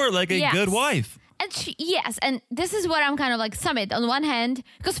support like a good wife. And this is what I'm kind of like, Sumit, on one hand,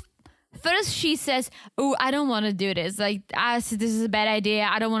 because first she says, oh, I don't want to do this. Like, this is a bad idea.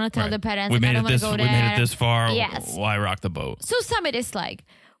 I don't want to tell the parents. I don't want to go there. We made it this far. Yes. Why rock the boat? So Sumit is like,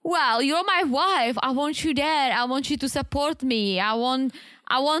 well, you're my wife. I want you there. I want you to support me. I want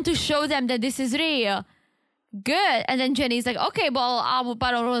to show them that this is real. Good. And then Jenny's like, okay, well, I want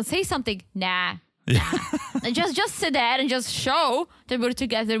to say something. Nah. And just sit there and just show that we're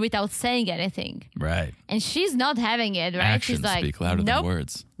together without saying anything. Right. And she's not having it, right? Actions she's like, speak louder than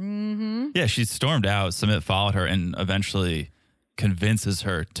words. Mm-hmm. Yeah, she stormed out. Sumit followed her and eventually convinces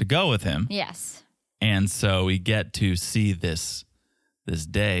her to go with him. Yes. And so we get to see this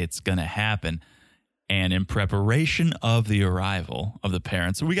day. It's going to happen. And in preparation of the arrival of the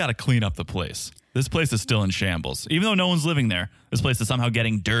parents, we got to clean up the place. This place is still in shambles. Even though no one's living there, this place is somehow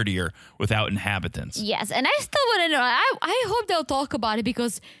getting dirtier without inhabitants. Yes, and I still want to know. I hope they'll talk about it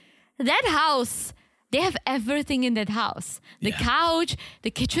because that house, they have everything in that house. The couch,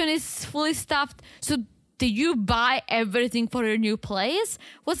 the kitchen is fully stuffed. So did you buy everything for your new place?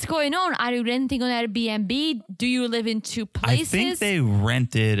 What's going on? Are you renting on Airbnb? Do you live in 2 places? I think they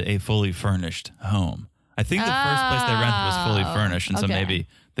rented a fully furnished home. I think the first place they rented was fully furnished, and so maybe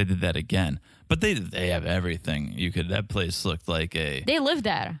they did that again. But they have everything. That place looked like a... They live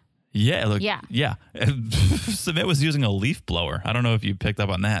there. Yeah, yeah. Sumit was using a leaf blower. I don't know if you picked up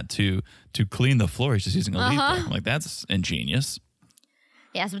on that to clean the floor. He's just using a leaf blower. I'm like, that's ingenious.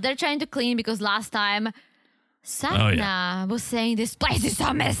 Yes, but they're trying to clean because last time Sadhna was saying this place is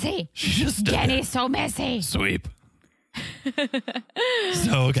so messy. She just Jenny is so messy. sweep.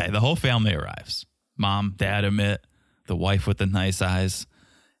 So, okay, the whole family arrives. Mom, Dad, Amit, the wife with the nice eyes,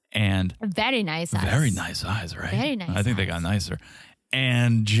 and Very nice eyes. very nice eyes, right? Very nice I think they eyes. got nicer.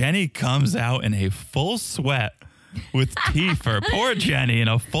 And Jenny comes out in a full sweat with tea for poor Jenny in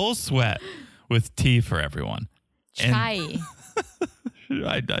a full sweat with tea for everyone. Chai.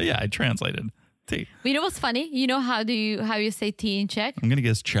 I translated tea. You know what's funny? You know how you say tea in Czech? I'm gonna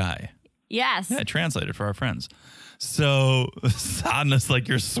guess chai. Yes. Yeah, I translated for our friends. So Sadhna's like,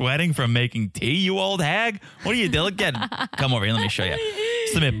 you're sweating from making tea, you old hag? What are you doing? Come over here, let me show you.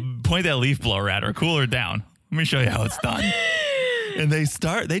 Submit, point that leaf blower at her, cool her down. Let me show you how it's done. And they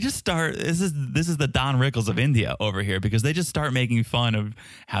just start, this is the Don Rickles of India over here, because they just start making fun of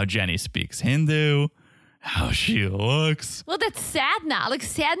how Jenny speaks Hindu, how she looks. Well, that's Sadhna. Like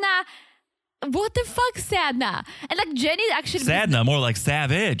Sadhna, what the fuck, Sadhna? And like Jenny actually Sadhna, more like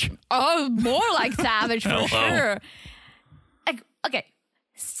savage. Oh, more like savage for Hello. sure. Like, okay.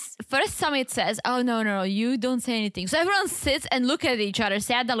 First, Summit says, "Oh no, you don't say anything." So everyone sits and look at each other.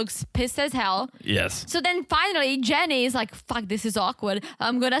 Sadhna looks pissed as hell. Yes. So then finally, Jenny is like, "Fuck, this is awkward.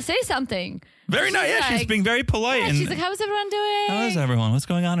 I'm gonna say something." Very nice. Yeah, she's like- being very polite. Yeah, and she's like, "How's everyone doing?" how is everyone? What's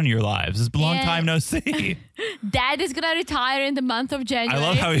going on in your lives? It's a long Yeah. time no see. Dad is gonna retire in the month of I January.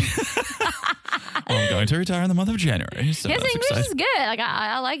 love how he. Well, I'm going to retire in the month of January. So his that's English exciting. is good. Like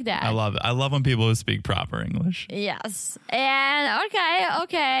I like that. I love it. I love when people speak proper English. Yes. And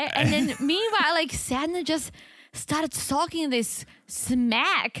okay. And then meanwhile, like Sadhna just started talking this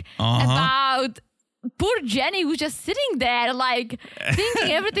smack about poor Jenny who's just sitting there like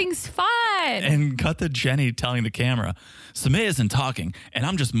thinking everything's fine. And cut to Jenny telling the camera, Samay isn't talking, and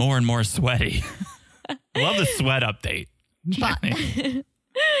I'm just more and more sweaty. Love the sweat update. Jenny.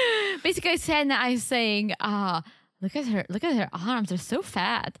 Basically Sadhna is saying, look at her arms, they're so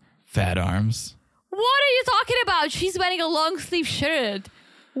fat. Fat arms. What are you talking about? She's wearing a long sleeve shirt.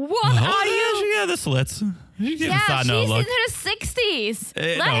 What are you? Yeah, the slits. She gave Yeah, Sadhna she's a in look. her 60s.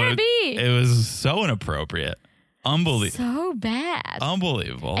 Let No, her be. It was so inappropriate. Unbelievable. So bad.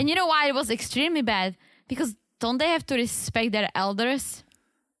 Unbelievable. And you know why it was extremely bad? Because don't they have to respect their elders?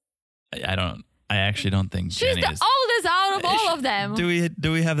 I actually don't think She's Jenny the is. oldest out of all of them.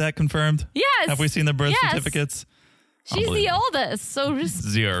 Do we have that confirmed? Yes. Have we seen the birth Yes. certificates? She's the Unbelievable. oldest, so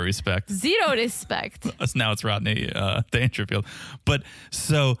Zero respect. zero respect. Now it's Rodney Dangerfield. But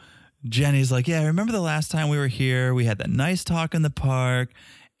so Jenny's like, yeah, remember the last time we were here? We had that nice talk in the park,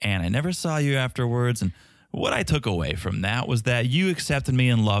 and I never saw you afterwards. And what I took away from that was that you accepted me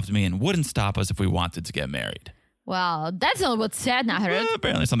and loved me and wouldn't stop us if we wanted to get married. Well, that's not what Sadhna heard.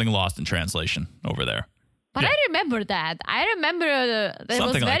 Apparently something lost in translation over there. But yeah. I remember that. I remember that it was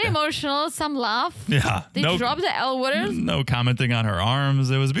Something like very that. emotional, some laugh. Yeah. They dropped the L words. No commenting on her arms.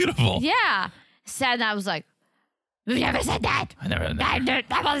 It was beautiful. Yeah. Sadhna was like, we never said that. I never.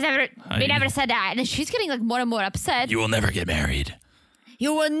 That was never. We never said that. And then she's getting like more and more upset. You will never get married.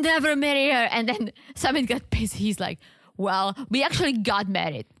 You will never marry her. And then Samit got pissed. He's like, well, we actually got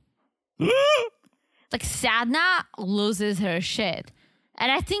married. Like Sadhna loses her shit.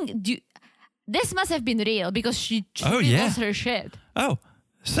 And I think this must have been real because she truly lost her shit. Oh,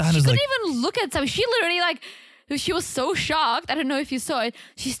 She Sadhna's couldn't like, even look at something. She literally like, she was so shocked. I don't know if you saw it.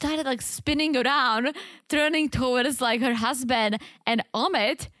 She started like spinning around, turning towards like her husband and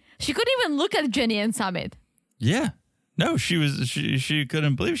Amit. She couldn't even look at Jenny and Samit. yeah. No, she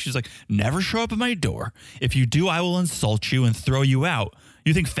couldn't believe it. She's like, never show up at my door. If you do, I will insult you and throw you out.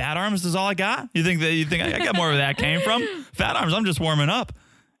 You think fat arms is all I got? You think I got more where that came from? Fat arms, I'm just warming up.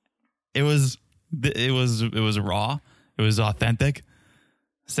 It was raw. It was authentic.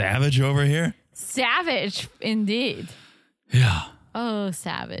 Savage over here. Savage, indeed. Yeah. Oh,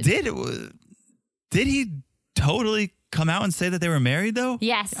 savage. Did he totally come out and say that they were married though?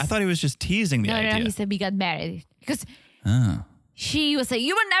 Yes. I thought he was just teasing the idea. No, he said we got married. Because Oh. she was like,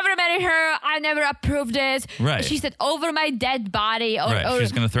 you will never marry her. I never approved it. Right. She said, over my dead body. Right.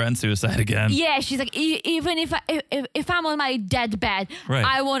 She's going to threaten suicide again. Yeah, she's like, even if I'm on my deathbed, Right.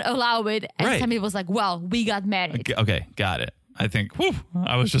 I won't allow it. And Right. somebody was like, well, we got married. Okay, got it. I think, whew,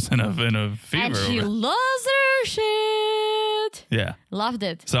 I was just in a fever. And she over it. lost her shit. Yeah. Loved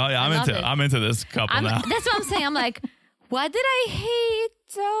it. So yeah, I loved it. I'm into this couple now. That's what I'm saying. I'm like, why did I hate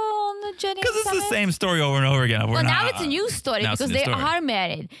on Jenny? Because it's the Summit? same story over and over again. Well, now it's a new story now it's a because new they story. are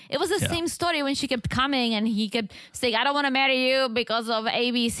married. It was the Yeah. same story when she kept coming and he kept saying, I don't want to marry you because of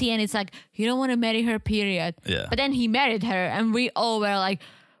ABC. And it's like, you don't want to marry her, period. Yeah. But then he married her and we all were like,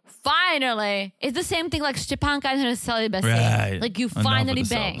 finally, it's the same thing like Stepanka and her celibacy. Right. Like you Enough with finally the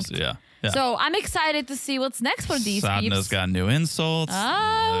banged. cells. Yeah. Yeah. So I'm excited to see what's next for these Sadna's peeps. got new insults.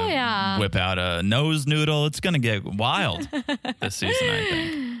 Oh, yeah. Whip out a nose noodle. It's going to get wild this season, I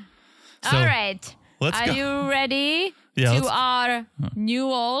think. So, All right. let's Are go. you ready Yeah, to our new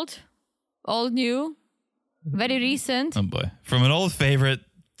old new, very recent? Oh boy. From an old favorite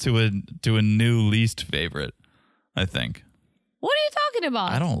to a new least favorite, I think. What are you talking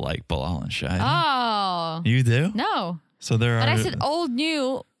about? I don't like Bilal and Shai. Oh. You do? No. So there But are. I said old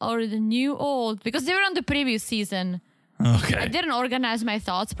new or the new old because they were on the previous season. Okay. I didn't organize my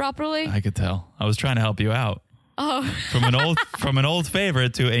thoughts properly. I could tell. I was trying to help you out. Oh. From an old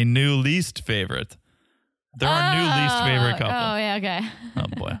favorite to a new least favorite. There are new least favorite couple. Oh, yeah, okay. Oh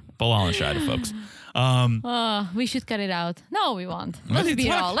boy. Bilal and Shai, folks. Oh, we should cut it out. No, we won't. What are Let's you be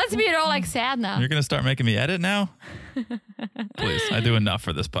talking- all. Let's be all like Sadna. You're gonna start making me edit now? Please. I do enough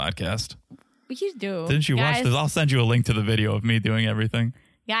for this podcast. You do. Didn't you watch Guys, this? I'll send you a link to the video of me doing everything.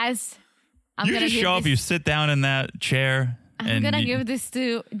 Guys, I'm You gonna just give show up, this, you sit down in that chair I'm and gonna you- give this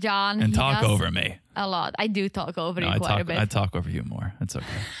to John. and He talk does over me. a lot. I do talk over No, you quite a bit. I talk over you more. It's okay.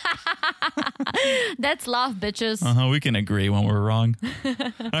 That's love, bitches. We can agree when we're wrong. All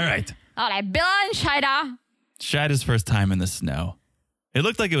right. All right, Bill and Shida. Shida's first time in the snow. It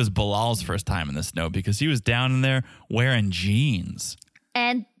looked like it was Bilal's first time in the snow because he was down in there wearing jeans.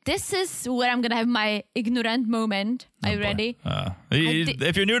 And this is where I'm gonna have my ignorant moment. Are you boy. ready?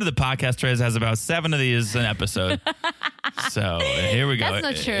 If you're new to the podcast, Trez has about 7 of these an episode. So here we go. That's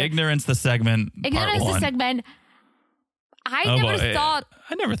not true. Ignorance, the segment. Ignorance part the 1. segment. I Oh, never boy. thought.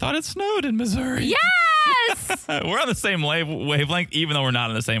 I never thought it snowed in Missouri. Yes! We're on the same wavelength, even though we're not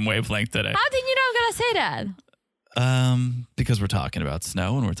on the same wavelength today. How did you know I'm gonna say that? Because we're talking about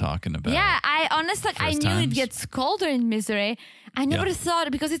snow and we're talking about Yeah, I honestly, like, I First knew it times? gets colder in Missouri. I never Yeah.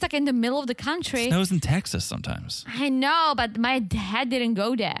 thought because it's like in the middle of the country. snows in Texas sometimes. I know, but my dad didn't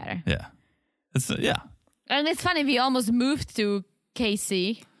go there. Yeah, it's yeah. And it's funny, we almost moved to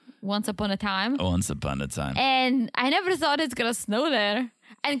KC once upon a time. Once upon a time. And I never thought it's gonna snow there.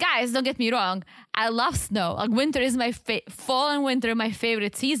 And guys, don't get me wrong, I love snow. Like winter is my fall and winter are my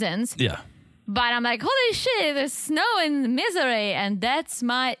favorite seasons. Yeah. But I'm like, holy shit, there's snow in Missouri, and that's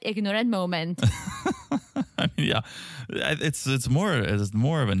my ignorant moment. I mean, yeah, it's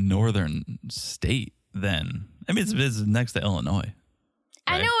more of a northern state than I mean it's next to Illinois.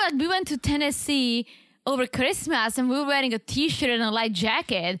 I Right. know, like we went to Tennessee over Christmas, and we were wearing a T-shirt and a light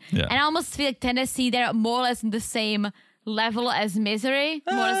jacket, Yeah. and I almost feel like Tennessee they're more or less in the same level as Missouri.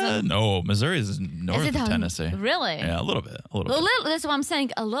 More or less No, Missouri is north it of on- Tennessee. Really? Yeah, a little bit. A little, that's what I'm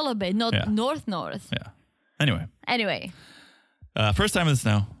saying. A little bit, not Yeah. north. Yeah. Anyway, Anyway, first time in the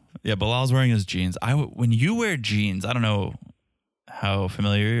snow. Yeah, Bilal's wearing his jeans. When you wear jeans, I don't know how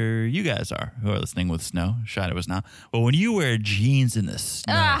familiar you guys are who are listening with snow. Shida was not. But when you wear jeans in the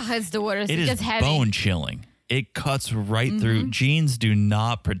snow, it's the worst. it It is gets heavy. bone chilling. It cuts right through. Jeans do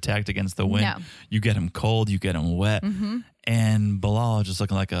not protect against the wind. No. You get them cold, you get them wet. And Bilal just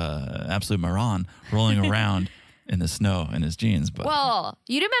looking like a absolute moron rolling around in the snow in his jeans. But Well,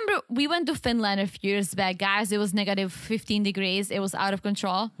 you remember we went to Finland a few years back, guys. It was negative 15 degrees. It was out of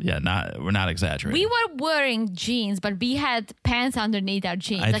control. yeah, we're not exaggerating. We were wearing jeans, but we had pants underneath our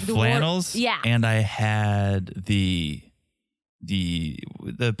jeans. I had like the flannels, yeah. and I had the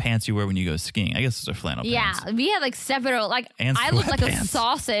pants you wear when you go skiing. I guess those are flannel Yeah, pants. we had like several, like And I looked like a sweatpants.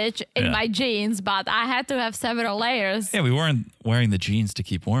 sausage in Yeah. my jeans, but I had to have several layers. Yeah, we weren't wearing the jeans to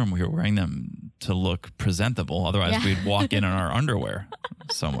keep warm. We were wearing them to look presentable. Otherwise, Yeah. we'd walk in our underwear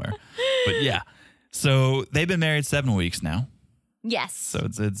somewhere. But yeah, so they've been married 7 weeks now. Yes. So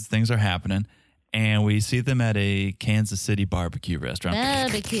it's things are happening. And we see them at a Kansas City barbecue restaurant.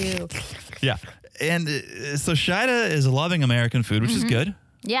 Barbecue. Yeah. And so Shida is loving American food, which is good.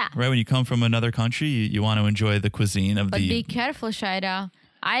 Yeah. Right? When you come from another country, you want to enjoy the cuisine of But the... be careful, Shida.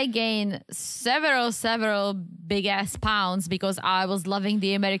 I gained several big ass pounds because I was loving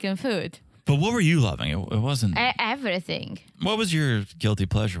the American food. But what were you loving? It wasn't... Everything. What was your guilty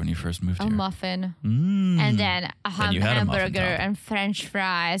pleasure when you first moved A here? muffin. And then a Then you had a muffin hamburger top. and French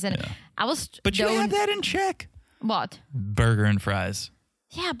fries. And Yeah. I was... But you don't- have that in check. What? Burger and fries.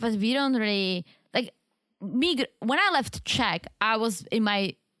 Yeah, but we don't really... Like, when I left Czech, I was in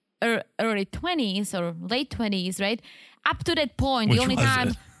my early 20s or late 20s, right? Up to that point, Which the only was time...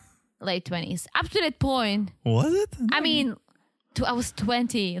 it? Late 20s. Up to that point, Was it? I mean, I was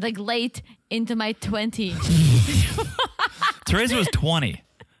 20, like late into my 20s. Teresa was 20.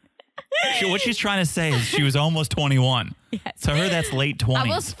 What she's trying to say is she was almost 21. Yes. To her, that's late 20s. I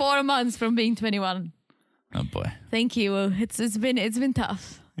was 4 months from being 21. Oh, boy. Thank you. It's been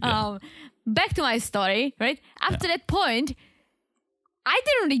tough. Back to my story, right? After that point, I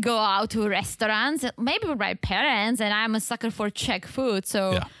didn't really go out to restaurants, maybe with my parents, and I'm a sucker for Czech food,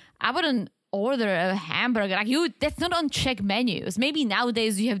 so I wouldn't order a hamburger. That's not on Czech menus. Maybe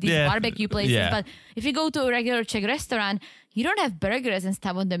nowadays you have these barbecue places, but if you go to a regular Czech restaurant, you don't have burgers and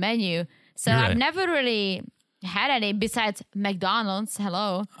stuff on the menu. So I've never really had any besides McDonald's.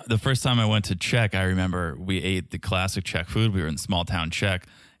 Hello. The first time I went to Czech, I remember we ate the classic Czech food. We were in small town Czech.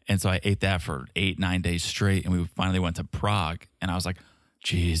 And so I ate that for 8-9 days straight. And we finally went to Prague. And I was like,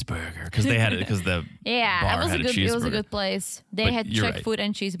 cheeseburger. Because they had it, because the bar had a cheeseburger. It was a good place. They had Czech food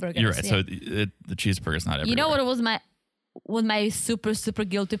and cheeseburgers. You're right. So the cheeseburger's not everywhere. You know what my super, super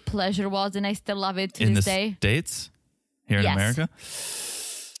guilty pleasure was? And I still love it to this day. In the States? Here in America?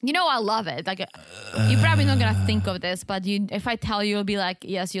 You know, I love it. Like, you're probably not going to think of this, but if I tell you, you'll be like,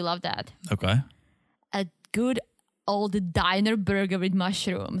 yes, you love that. Okay. A good old diner burger with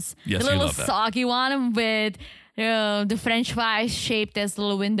mushrooms. Yes, the little love that. soggy one with the French fries shaped as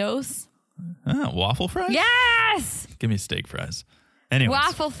little windows. Waffle fries? Yes! Give me steak fries. Anyways.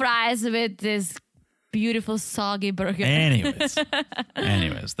 Waffle fries with this beautiful soggy burger. Anyways,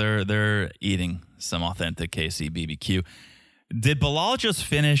 they're eating some authentic KC BBQ. Did Bilal just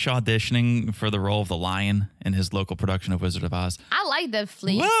finish auditioning for the role of the lion in his local production of Wizard of Oz? I like the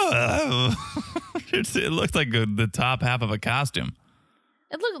fleece. Whoa. It looked like the top half of a costume.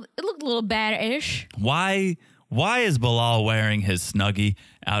 It looked a little bad-ish. Why is Bilal wearing his Snuggie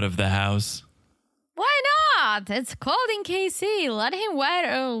out of the house? Why not? It's cold in KC. Let him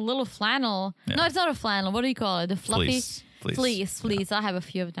wear a little flannel. Yeah. No, it's not a flannel. What do you call it? The fluffy? Fleece. Yeah. I have a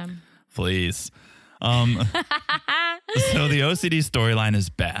few of them. Fleece. So the OCD storyline is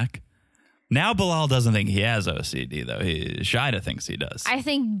back. Now Bilal doesn't think he has OCD, though. Shida thinks he does. I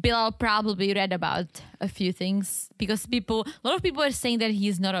think Bilal probably read about a few things because a lot of people are saying that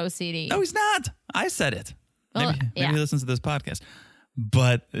he's not OCD. No, he's not. I said it. Maybe he listens to this podcast.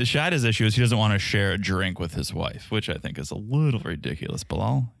 But Shida's issue is he doesn't want to share a drink with his wife, which I think is a little ridiculous,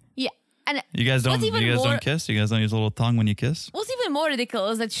 Bilal. Yeah. And you guys don't kiss? You guys don't use a little tongue when you kiss? What's even more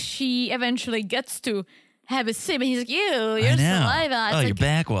ridiculous is that she eventually gets to have a sip and he's like, ew, your saliva. It's your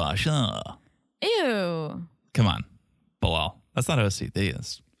backwash. Ew. Come on, Bilal. That's not OCD.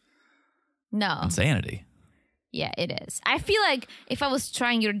 It's insanity. Yeah, it is. I feel like if I was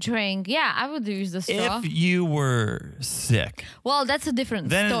trying your drink, I would use the straw. If you were sick. Well, that's a different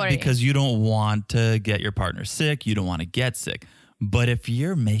then story. Because you don't want to get your partner sick. You don't want to get sick. But if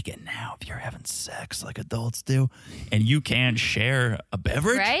you're having sex like adults do, and you can't share a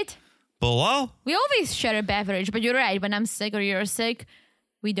beverage. Right? Bilal? We always share a beverage, but you're right. When I'm sick or you're sick,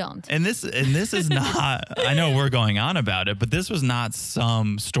 we don't. And this is not, I know we're going on about it, but this was not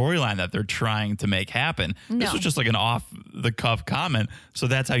some storyline that they're trying to make happen. No. This was just like an off-the-cuff comment. So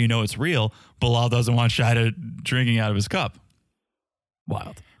that's how you know it's real. Bilal doesn't want Shida drinking out of his cup.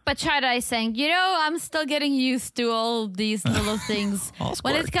 Wild. But Shida is saying, I'm still getting used to all these little things.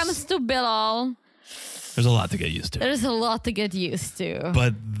 When it comes to Bilal, there's a lot to get used to. There's a lot to get used to.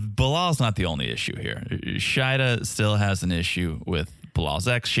 But Bilal's not the only issue here. Shida still has an issue with Bilal's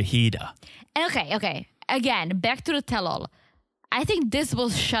ex, Shahida. Okay. Again, back to the tell-all. I think this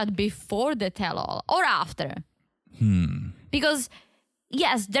was shot before the tell-all or after. Because,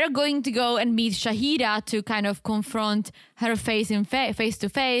 yes, they're going to go and meet Shahida to kind of confront her face to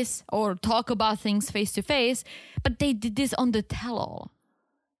face or talk about things face to face. But they did this on the tell-all.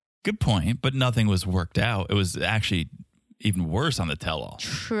 Good point, but nothing was worked out. It was actually even worse on the tell-all.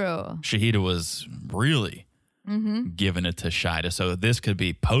 True. Shahida was really giving it to Shida. So this could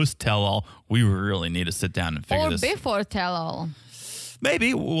be post-tell-all. We really need to sit down and figure this out. Or before tell-all.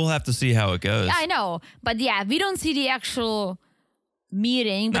 Maybe. We'll have to see how it goes. I know. But yeah, we don't see the actual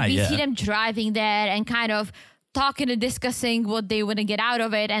meeting, but we see them driving there and kind of talking and discussing what they want to get out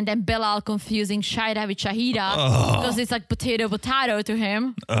of it, and then Bilal confusing Shida with Shahida because it's like potato to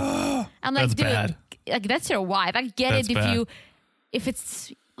him. I'm like, dude, bad. Like that's your wife. I get that's it bad. if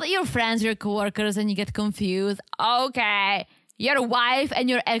it's your friends, your coworkers, and you get confused. Okay, your wife and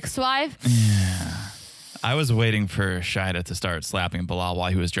your ex-wife. Yeah. I was waiting for Shida to start slapping Bilal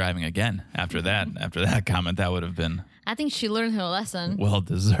while he was driving again. After that comment, that would have been. I think she learned her lesson. Well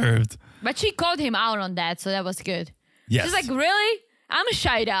deserved. But she called him out on that, so that was good. Yes. She's like, really? I'm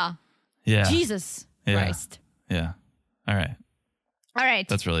Shida. Yeah. Jesus Christ. Yeah. All right.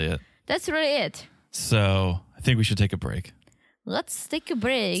 That's really it. So I think we should take a break. Let's take a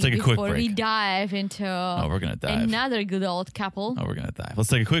break. Let's take a quick break. We dive into we're gonna dive. Another good old couple. We're going to dive. Let's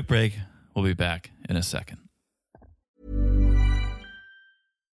take a quick break. We'll be back in a second.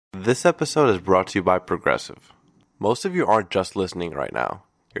 This episode is brought to you by Progressive. Most of you aren't just listening right now.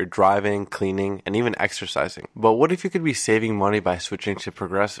 You're driving, cleaning, and even exercising. But what if you could be saving money by switching to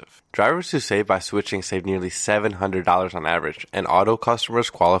Progressive? Drivers who save by switching save nearly $700 on average, and auto customers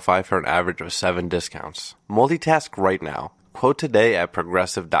qualify for an average of 7 discounts. Multitask right now. Quote today at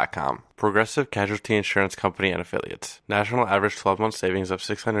Progressive.com. Progressive Casualty Insurance Company and Affiliates. National average 12-month savings of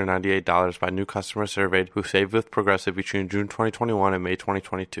 $698 by new customers surveyed who saved with Progressive between June 2021 and May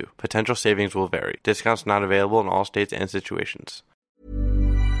 2022. Potential savings will vary. Discounts not available in all states and situations.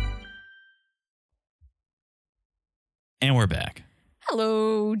 And we're back.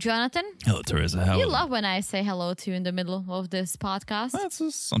 Hello, Jonathan. Hello, Teresa. How You love when I say hello to you in the middle of this podcast. That's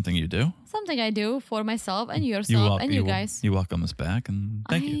just something you do. Something I do for myself and yourself and you guys. You welcome us back, and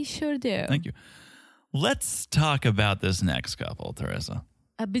thank you. I sure do. Thank you. Let's talk about this next couple, Teresa.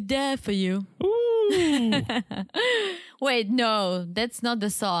 I'll be there for you. Ooh. Wait, no, that's not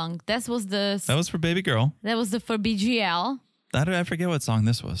the song. That was for Baby Girl. That was for BGL. I forget what song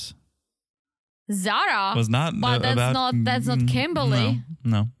this was. Zara Was not but that's not Kimberly.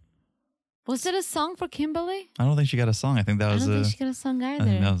 No. Was it a song for Kimberly? I don't think she got a song. I think that was I don't think she got a song either. I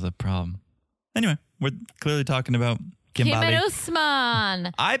think that was a problem. Anyway, we're clearly talking about Kim and Bobby.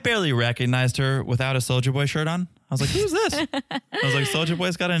 Usman. I barely recognized her without a Soulja Boy shirt on. I was like, who's this? I was like, Soulja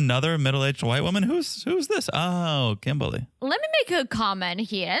Boy's got another middle-aged white woman? Who's this? Oh, Kimberly. Let me make a comment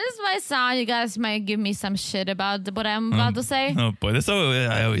here. This might sound, you guys might give me some shit about what I'm about to say. Oh boy,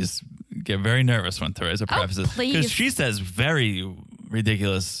 I always get very nervous when Teresa prefaces. Please. Because she says very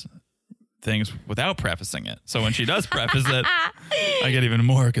ridiculous things without prefacing it. So when she does preface it, I get even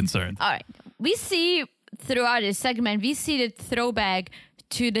more concerned. All right. We see throughout this segment, we see the throwback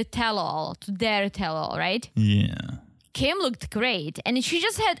to the tell-all, to their tell-all, right? Yeah. Kim looked great. And she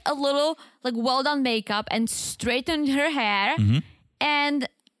just had a little, well-done makeup and straightened her hair. Mm-hmm. And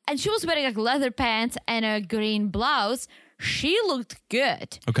she was wearing, leather pants and a green blouse. She looked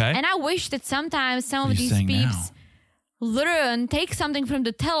good. Okay. And I wish that sometimes some What of are you these saying peeps now? take something from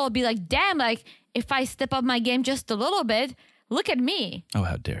the tell-all, be like, damn, if I step up my game just a little bit, look at me. Oh,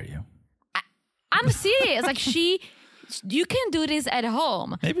 how dare you. I'm serious. You can do this at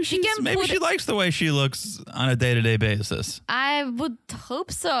home. Maybe she likes the way she looks on a day-to-day basis. I would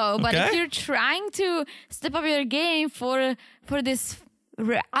hope so. But if you're trying to step up your game for this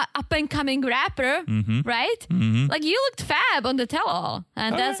up-and-coming rapper, right? Mm-hmm. You looked fab on the tell-all.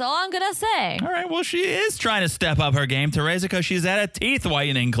 And that's all I'm going to say. All right. Well, she is trying to step up her game, Teresa, because she's at a teeth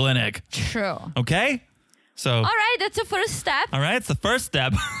whitening clinic. True. Okay? So, all right, that's the first step. All right, it's the first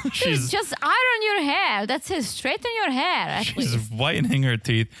step. She's just iron your hair. That's it. Straighten your hair. She's whitening her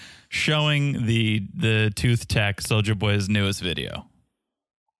teeth, showing the tooth tech Soulja Boy's newest video.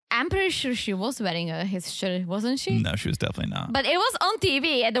 I'm pretty sure she was wearing his shirt, wasn't she? No, she was definitely not. But it was on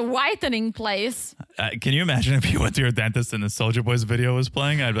TV at the whitening place. Can you imagine if you went to your dentist and the Soulja Boy's video was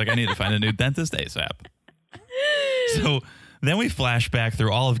playing? I'd be like, I need to find a new dentist ASAP. So then we flash back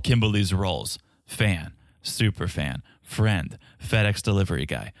through all of Kimberly's roles. Fan. Super fan, friend, FedEx delivery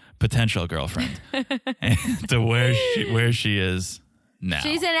guy, potential girlfriend, and to where she is now.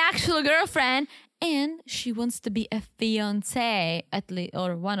 She's an actual girlfriend, and she wants to be a fiance, at least,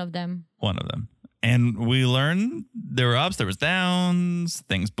 or one of them. One of them. And we learn there were ups, there was downs,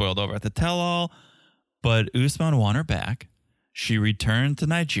 things boiled over at the tell-all, but Usman won her back. She returned to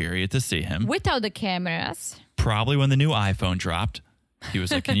Nigeria to see him. Without the cameras. Probably when the new iPhone dropped. He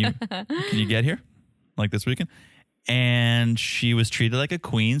was like, can you get here? This weekend. And she was treated like a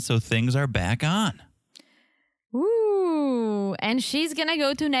queen, so things are back on. Ooh. And she's going to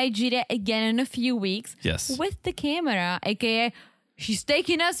go to Nigeria again in a few weeks. Yes. With the camera, aka she's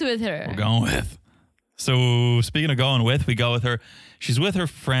taking us with her. We're going with. So speaking of going with, we go with her. She's with her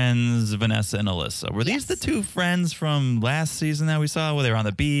friends, Vanessa and Alyssa. Were these the two friends from last season that we saw where they were on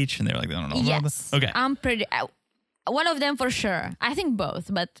the beach and they were like, I don't know. Yes. Okay. I'm pretty... one of them for sure. I think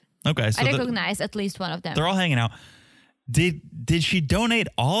both, but... Okay, so I recognize at least one of them. They're all hanging out. Did she donate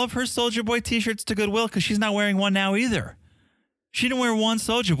all of her Soulja Boy t-shirts to Goodwill? Because she's not wearing one now either. She didn't wear one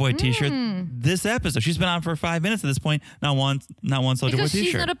Soulja Boy t-shirt this episode. She's been on for 5 minutes at this point. Not one Soulja Boy t-shirt. Because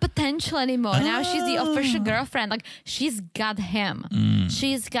she's not a potential anymore. Now she's the official girlfriend. She's got him.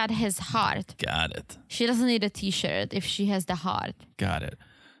 She's got his heart. Got it. She doesn't need a t-shirt if she has the heart. Got it.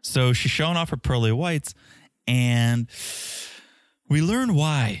 So she's showing off her pearly whites, and we learn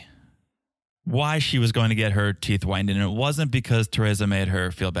why she was going to get her teeth whitened. And it wasn't because Teresa made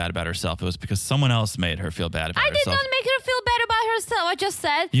her feel bad about herself. It was because someone else made her feel bad about herself. I did not make her feel bad about herself. I just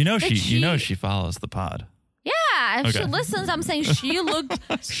said she follows the pod. Yeah, and she listens. I'm saying she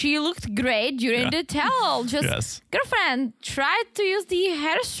looked great during the tell. Girlfriend, try to use the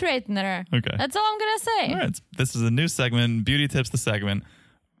hair straightener. Okay. That's all I'm gonna say. All right. This is a new segment, Beauty Tips the segment,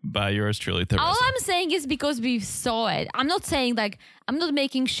 by yours truly, Teresa. All I'm saying is because we saw it. I'm not saying like I'm not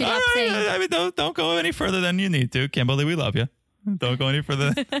making shit All up. right, Saying I mean, don't go any further than you need to. Kimberly, we love you. Don't go any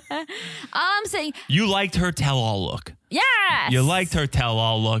further. I'm saying You liked her tell-all look. yes. You liked her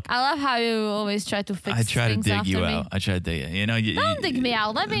tell-all look. I love how you always try to fix. I try to things dig after you me. out. I try to dig you. You know, Don't dig me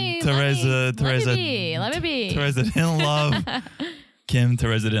out. Let me. Teresa, Let me be. Teresa didn't love Kim.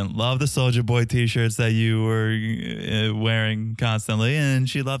 Teresa didn't love the Soulja Boy t-shirts that you were wearing constantly, and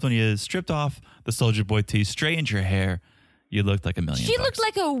she loved when you stripped off the Soulja Boy tee, straightened your hair. You looked like $1 million. She looked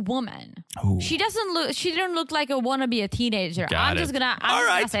like a woman. Ooh. She didn't look like a wannabe a teenager. Got I'm it. just gonna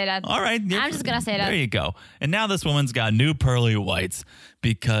say that. All right. I'm just gonna say that. There you go. And now this woman's got new pearly whites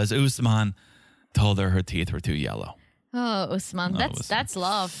because Usman told her teeth were too yellow. Oh, Usman, Usman. that's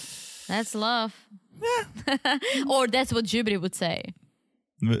love. That's love. Or that's what Jibri would say.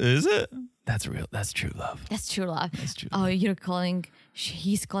 Is it? That's real. That's true love. That's true love. That's true Oh,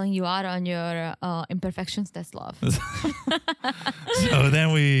 he's calling you out on your imperfections. That's love. So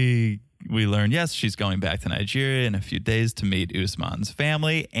then we learn, yes, she's going back to Nigeria in a few days to meet Usman's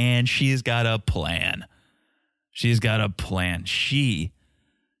family, and she's got a plan. She's got a plan.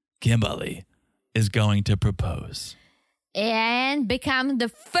 Kimberly, is going to propose. And become the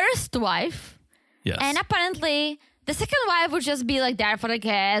first wife. Yes. And apparently, the second wife would just be like there for the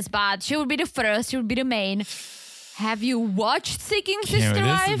kids, but she would be the first. She would be the main. Have you watched Seeking Sister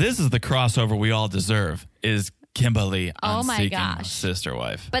Wife? This is the crossover we all deserve, is Kimberly on my Seeking gosh. Sister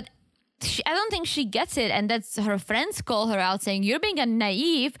Wife. But I don't think she gets it. And that's her friends call her out saying, you're being a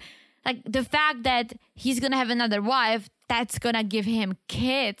naive. Like the fact that he's going to have another wife, that's going to give him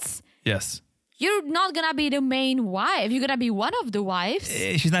kids. Yes. You're not going to be the main wife. You're going to be one of the wives.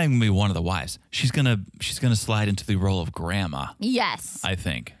 She's not even going to be one of the wives. She's gonna slide into the role of grandma, Yes. I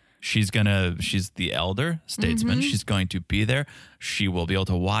think. She's the elder statesman. Mm-hmm. She's going to be there. She will be able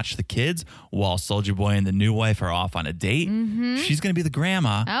to watch the kids while Soulja Boy and the new wife are off on a date. Mm-hmm. She's going to be the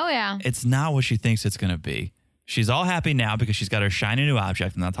grandma. Oh, yeah. It's not what she thinks it's going to be. She's all happy now because she's got her shiny new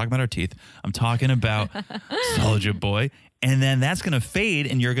object. I'm not talking about her teeth. I'm talking about Soulja Boy. And then that's going to fade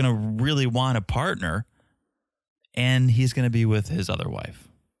and you're going to really want a partner. And he's going to be with his other wife.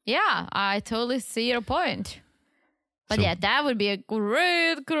 Yeah, I totally see your point. But So- yeah, that would be a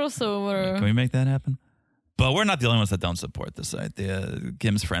great crossover. Can we make that happen? But we're not the only ones that don't support this idea.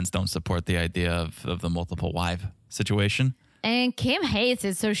 Kim's friends don't support the idea of the multiple wife situation. And Kim hates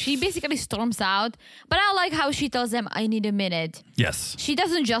it, so she basically storms out. But I like how she tells them, I need a minute. Yes. She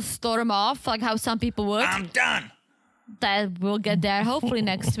doesn't just storm off like how some people would. I'm done. That we'll get there hopefully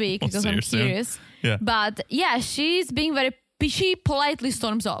next week We'll because see I'm her soon. curious. Yeah. But yeah, she's being she politely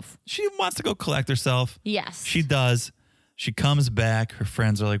storms off. She wants to go collect herself. Yes. She does. She comes back. Her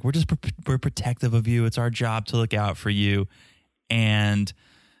friends are like, we're protective of you. It's our job to look out for you. And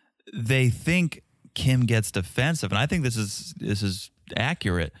they think Kim gets defensive. And I think this is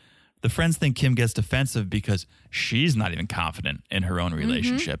accurate. The friends think Kim gets defensive because she's not even confident in her own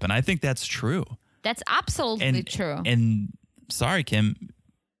relationship. And I think that's true. That's absolutely true. And sorry, Kim,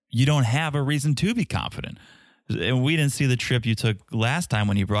 you don't have a reason to be confident. And we didn't see the trip you took last time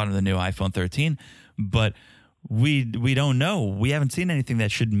when you brought in the new iPhone 13, but we don't know. We haven't seen anything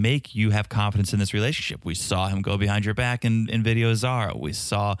that should make you have confidence in this relationship. We saw him go behind your back in Video Zara. We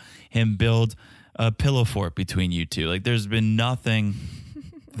saw him build a pillow fort between you two. Like there's been nothing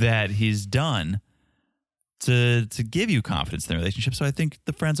that he's done to give you confidence in the relationship. So I think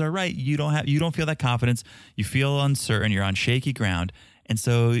the friends are right. You don't feel that confidence. You feel uncertain. You're on shaky ground. And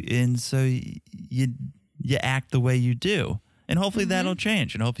so you act the way you do. And hopefully that'll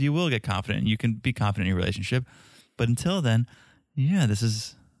change. And hopefully you will get confident and you can be confident in your relationship. But until then, yeah,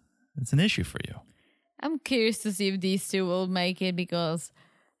 it's an issue for you. I'm curious to see if these two will make it because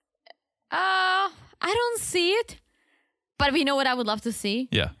I don't see it. But we know what I would love to see.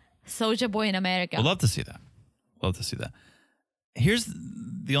 Yeah. Soulja Boy in America. I'd love to see that. Love to see that. Here's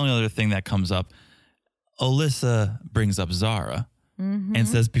the only other thing that comes up. Alyssa brings up Zara and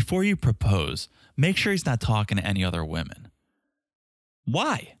says, before you propose, make sure he's not talking to any other women.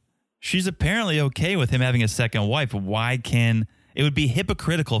 Why? She's apparently okay with him having a second wife. It would be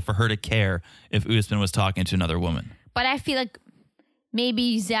hypocritical for her to care if Usman was talking to another woman. But I feel like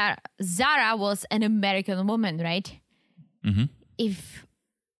maybe Zara was an American woman, right? Mm-hmm. If,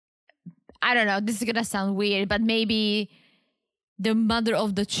 I don't know, this is going to sound weird, but maybe the mother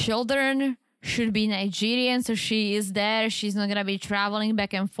of the children should be Nigerian, so she is there. She's not going to be traveling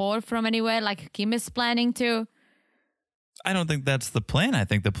back and forth from anywhere like Kim is planning to. I don't think that's the plan. I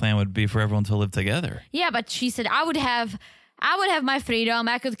think the plan would be for everyone to live together. Yeah, but she said, I would have I would have my freedom.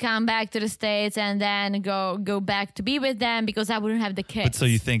 I could come back to the States and then go back to be with them because I wouldn't have the kids. But so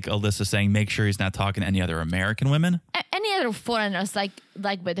you think Alyssa's saying make sure he's not talking to any other American women? Any other foreigners like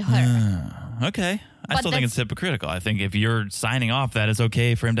with her. Okay. I But still think it's hypocritical. I think if you're signing off that it's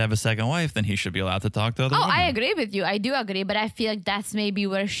okay for him to have a second wife, then he should be allowed to talk to other women. I agree with you. I do agree, but I feel like that's maybe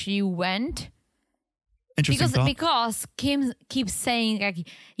where she went. Interesting thought. Because Kim keeps saying like,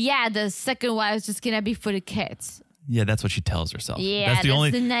 yeah, the second wife is just gonna be for the kids. Yeah, that's what she tells herself. Yeah, that's the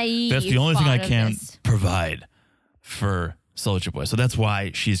only naive That's the only thing I part of can this. provide for Soulja Boy. So that's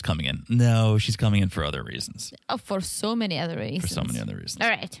why she's coming in. No, she's coming in for other reasons. Oh, for so many other reasons. For so many other reasons. All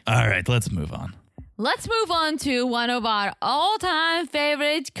right. All right, let's move on. Let's move on to one of our all-time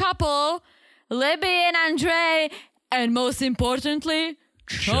favorite couple, Libby and Andre, and most importantly,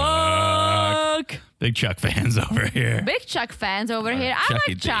 Chuck. Big Chuck fans over here. Big Chuck fans over here. I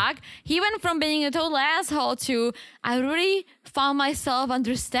Chucky like D. Chuck. He went from being a total asshole to I really found myself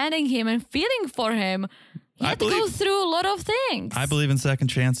understanding him and feeling for him. He had to go through a lot of things. I believe in second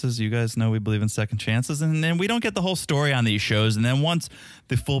chances. You guys know we believe in second chances. And then we don't get the whole story on these shows. And then once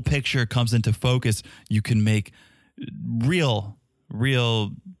the full picture comes into focus, you can make real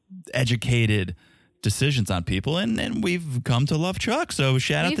educated decisions on people. And we've come to love Chuck. So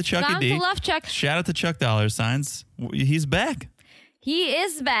shout out to Chucky D. We've come to love Chuck. Shout out to Chuck $. He's back. He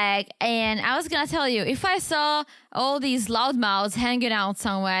is back, and I was gonna tell you, if I saw all these loudmouths hanging out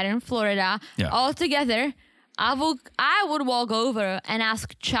somewhere in Florida all together, I would walk over and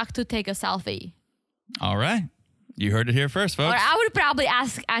ask Chuck to take a selfie. All right. You heard it here first, folks. Or I would probably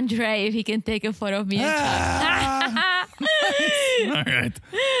ask Andre if he can take a photo of me and Chuck. All right.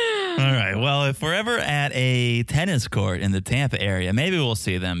 All right. Well, if we're ever at a tennis court in the Tampa area, maybe we'll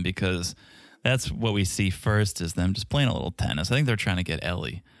see them because that's what we see first is them just playing a little tennis. I think they're trying to get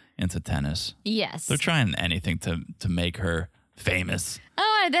Ellie into tennis. Yes. They're trying anything to make her famous.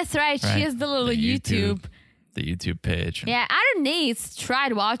 Oh, that's right. She has the little YouTube. The YouTube page. Yeah, Adam Nates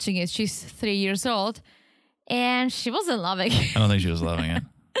tried watching it. She's 3 years old, and she wasn't loving it. I don't think she was loving it.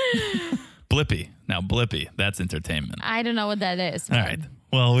 Blippi. Now, Blippi, that's entertainment. I don't know what that is. All right.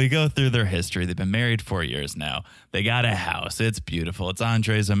 Well, we go through their history. They've been married 4 years now. They got a house. It's beautiful. It's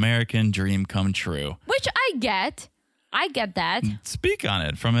Andre's American dream come true. Which I get. I get that. Speak on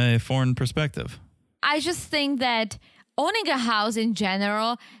it from a foreign perspective. I just think that owning a house in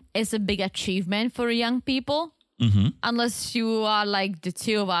general is a big achievement for young people. Mm-hmm. Unless you are like the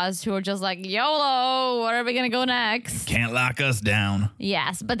two of us who are just like, YOLO, where are we going to go next? Can't lock us down.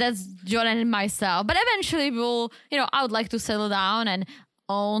 Yes, but that's Jordan and myself. But eventually I would like to settle down and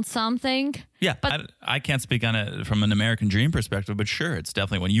own something. Yeah, but I can't speak on it from an American dream perspective, but sure, it's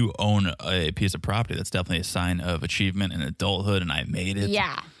definitely when you own a piece of property, that's definitely a sign of achievement and adulthood, and I made it.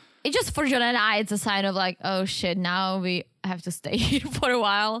 Yeah. It just for Jordan and I, it's a sign of like, oh shit, now we have to stay here for a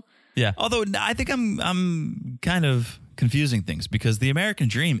while. Yeah, although I think I'm kind of confusing things because the American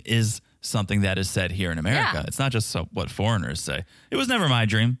dream is something that is said here in America. Yeah. It's not just what foreigners say. It was never my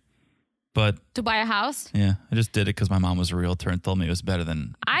dream, but To buy a house? yeah, I just did it because my mom was a realtor and told me it was better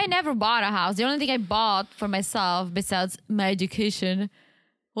than. I never bought a house. The only thing I bought for myself besides my education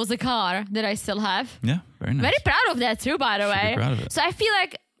was a car that I still have. Yeah, very nice. Very proud of that too, by the Should be way. proud of it. So I feel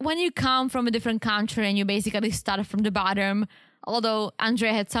like when you come from a different country and you basically start from the bottom, although Andre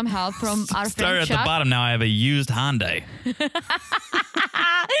had some help from our Started friend at Chuck. the bottom. Now I have a used Hyundai.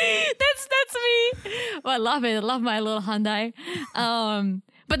 That's me. Well, I love it. I love my little Hyundai.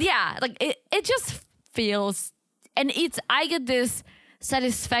 But yeah, like it just feels, and I get this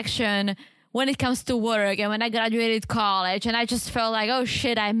satisfaction when it comes to work and when I graduated college and I just felt like, oh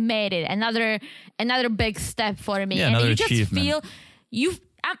shit, I made it. Another big step for me. Yeah, and another you just achievement. feel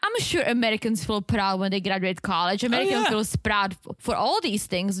I'm sure Americans feel proud when they graduate college. Americans feel proud for all these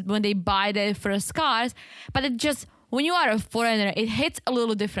things when they buy their first cars. But it just, when you are a foreigner, it hits a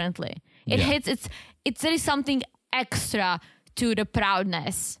little differently. There is something extra to the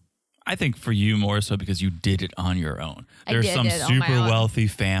proudness. I think for you more so because you did it on your own. I There's did some it on my super own. wealthy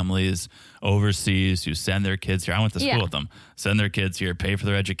families overseas who send their kids here. I went to school Yeah. with them. Send their kids here, pay for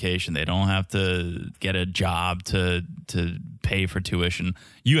their education. They don't have to get a job to pay for tuition.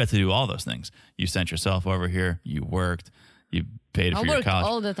 You had to do all those things. You sent yourself over here. You worked. You paid for your worked college.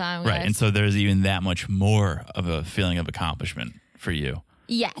 all the time, Right. guys. And so there's even that much more of a feeling of accomplishment for you.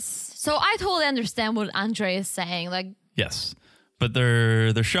 Yes. So I totally understand what Andre is saying. Like, Yes. But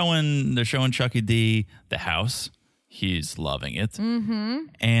they're showing Chucky D the house. He's loving it. Mm-hmm.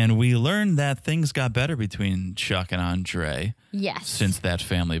 And we learned that things got better between Chuck and Andre yes. since that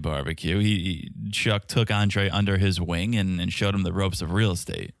family barbecue. Chuck took Andre under his wing and showed him the ropes of real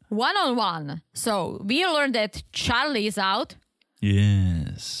estate. one-on-one. So we learned that Charlie is out.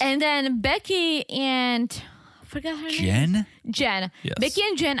 Yes. And then Becky and... I forgot her name. Jen. Yes. Becky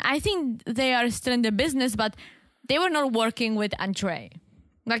and Jen, I think they are still in the business, but they were not working with Andre.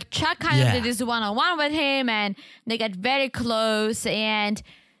 Like Chuck kind of did this one-on-one with him and they got very close, and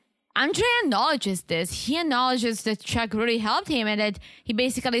Andre acknowledges this. He acknowledges that Chuck really helped him and that he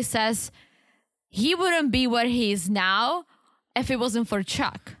basically says he wouldn't be where he is now if it wasn't for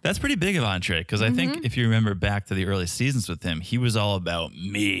Chuck. That's pretty big of Andre, because I think if you remember back to the early seasons with him, he was all about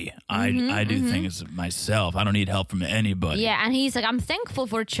me. I do things myself. I don't need help from anybody. Yeah, and he's like, I'm thankful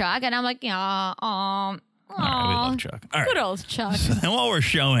for Chuck. And I'm like, yeah, All right, we love Chuck. All right. Good old Chuck. So then while we're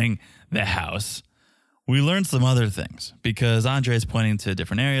showing the house, we learned some other things, because Andre's pointing to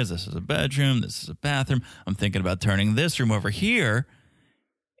different areas. This is a bedroom. This is a bathroom. I'm thinking about turning this room over here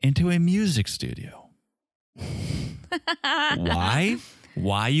into a music studio. Why?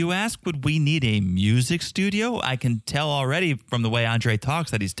 Why, you ask? Would we need a music studio? I can tell already from the way Andre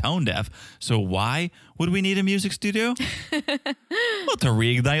talks that he's tone deaf. So why would we need a music studio? Well, to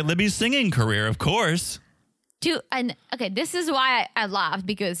reignite Libby's singing career, of course. Okay, this is why I laughed,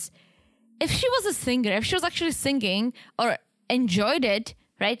 because if she was a singer, if she was actually singing or enjoyed it,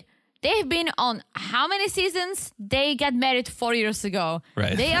 right? They've been on how many seasons? They got married 4 years ago.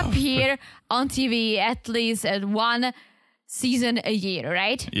 Right. They appear on TV at least at one season a year,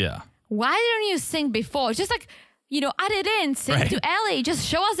 right? Yeah. Why didn't you sing before? Just like, add it in, sing to Ellie. Just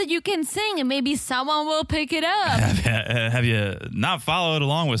show us that you can sing and maybe someone will pick it up. Have you not followed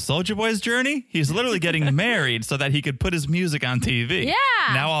along with Soulja Boy's journey? He's literally getting married so that he could put his music on TV.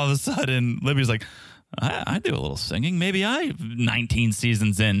 Yeah. Now all of a sudden, Libby's like, I do a little singing. Maybe 19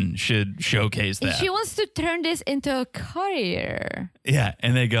 seasons in, should showcase that. She wants to turn this into a career. Yeah,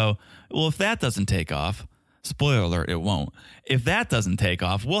 and they go, well, if that doesn't take off, spoiler alert, it won't. If that doesn't take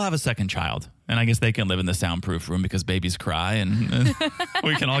off, we'll have a second child. And I guess they can live in the soundproof room because babies cry and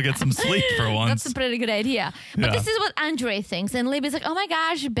we can all get some sleep for once. That's a pretty good idea. But this is what Andre thinks. And Libby's like, oh my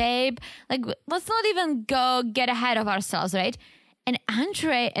gosh, babe, like, let's not even go get ahead of ourselves, right? And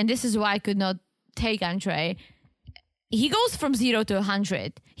Andre, and this is why I could not take Andre, he goes from 0 to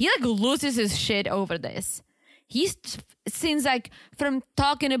 100. He like loses his shit over this. He seems like, from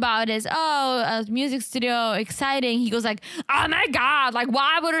talking about his, a music studio, exciting, he goes like, oh my God, like,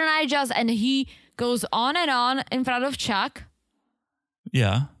 why wouldn't I just, and he goes on and on in front of Chuck.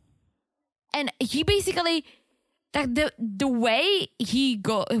 Yeah. And he basically, like, the way he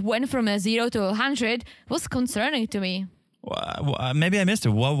went from a 0 to 100 was concerning to me. Well, maybe I missed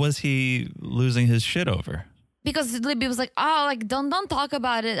it. What was he losing his shit over? Because Libby was like, oh, like, don't talk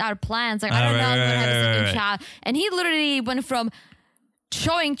about it, our plans. Like, I don't know, I'm going to have a second child. And he literally went from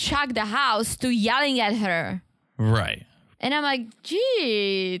showing Chuck the house to yelling at her. Right. And I'm like,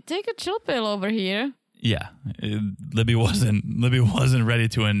 gee, take a chill pill over here. Yeah. Libby wasn't ready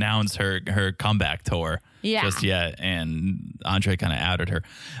to announce her comeback tour just yet. And Andre kind of outed her.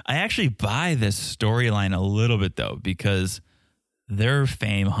 I actually buy this storyline a little bit, though, because they're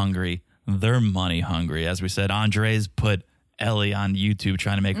fame hungry. They're money hungry. As we said, Andre's put Ellie on YouTube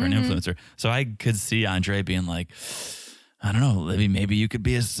trying to make her an influencer. So I could see Andre being like, I don't know, Libby, maybe you could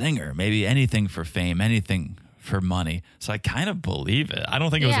be a singer. Maybe anything for fame, anything for money. So I kind of believe it. I don't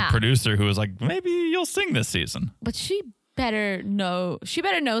think it was a producer who was like, maybe you'll sing this season. But she better knows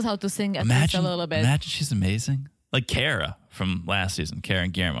how to sing at least a little bit. Imagine she's amazing. Like Kara from last season, Kara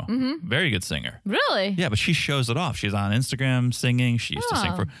and Guillermo. Very good singer. Really? Yeah, but she shows it off. She's on Instagram singing. She used to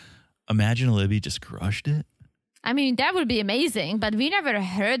sing for... Imagine Libby just crushed it. I mean, that would be amazing, but we never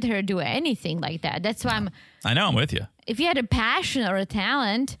heard her do anything like that. That's why I'm with you. If you had a passion or a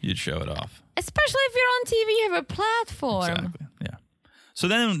talent, you'd show it off. Especially if you're on TV, you have a platform. Exactly, yeah. So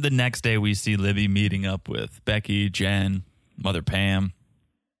then the next day we see Libby meeting up with Becky, Jen, Mother Pam.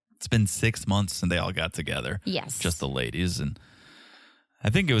 It's been 6 months since they all got together. Yes. Just the ladies. And I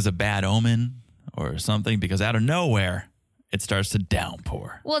think it was a bad omen or something, because out of nowhere, it starts to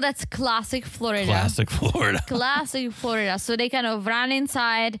downpour. Well, that's classic Florida. Classic Florida. So they kind of run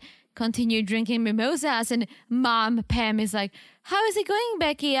inside, continue drinking mimosas, and Mom Pam is like, how is it going,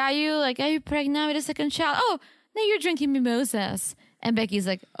 Becky? Are you pregnant with a second child? Oh, now you're drinking mimosas. And Becky's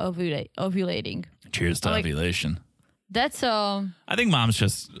like, ovulating. Cheers to ovulation. That's I think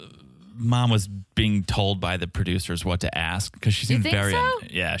Mom was being told by the producers what to ask, because she seemed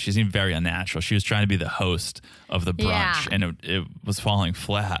she seemed very unnatural. She was trying to be the host of the brunch, and it was falling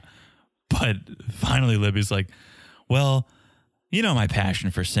flat. But finally, Libby's like, well, you know my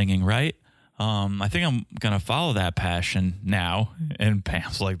passion for singing, right? I think I'm going to follow that passion now. And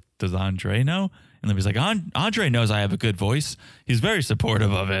Pam's like, does Andre know? And Libby's like, Andre knows I have a good voice. He's very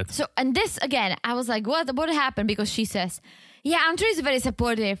supportive of it. So, and this, again, I was like, what happened? Because she says, yeah, Andre is very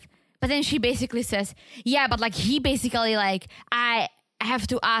supportive. But then she basically says, yeah, but like he basically like, I have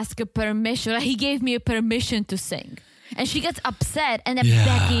to ask a permission. Like, he gave me a permission to sing. And she gets upset. And then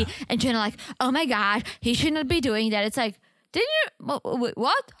Becky and Jenna are like, oh my God, he shouldn't be doing that. It's like, didn't you,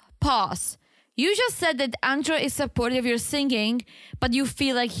 what? Pause. You just said that Andre is supportive of your singing, but you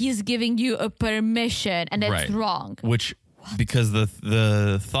feel like he's giving you a permission, and that's wrong. Which, because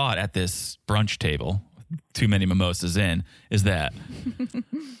the thought at this brunch table, too many mimosas in, is that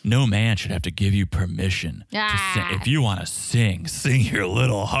no man should have to give you permission to sing. If you want to sing your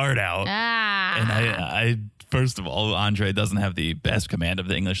little heart out. And I first of all, Andre doesn't have the best command of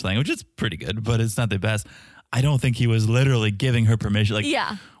the English language. It's pretty good, but it's not the best. I don't think he was literally giving her permission. Like,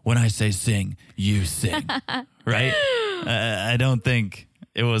 when I say sing, you sing, right? I don't think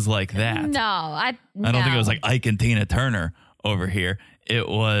it was like that. No, I don't think it was like Ike and Tina Turner over here. It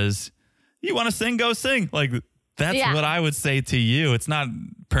was, you want to sing, go sing. Like, that's what I would say to you. It's not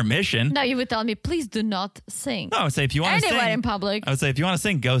permission. No, you would tell me, please do not sing. No, I would say, if you want to sing. Anywhere in public. I would say, if you want to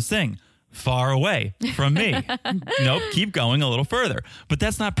sing, go sing. Far away from me. Nope, keep going a little further. But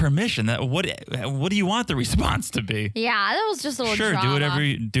that's not permission. What do you want the response to be? Yeah, that was just a little Sure,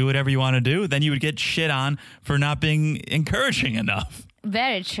 drama. do whatever you want to do. Then you would get shit on for not being encouraging enough.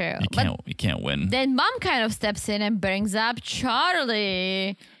 Very true. You can't win. Then Mom kind of steps in and brings up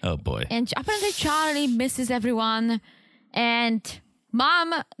Charlie. Oh boy. And apparently Charlie misses everyone. And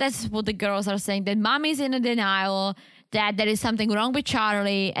Mom, that's what the girls are saying, that Mom is in a denial that there is something wrong with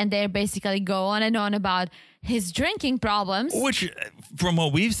Charlie, and they basically go on and on about his drinking problems. Which, from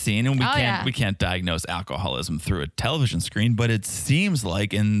what we've seen, and we can't diagnose alcoholism through a television screen, but it seems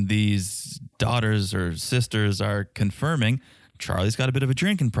like, and these daughters or sisters are confirming, Charlie's got a bit of a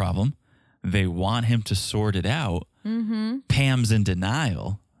drinking problem. They want him to sort it out. Mm-hmm. Pam's in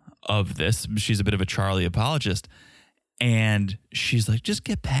denial of this. She's a bit of a Charlie apologist. And she's like, just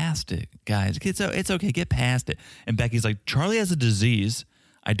get past it, guys. It's okay. Get past it. And Becky's like, Charlie has a disease.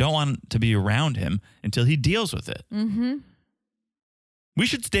 I don't want to be around him until he deals with it. Mm-hmm. We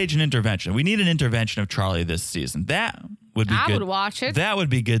should stage an intervention. We need an intervention of Charlie this season. That would be good. I would watch it. That would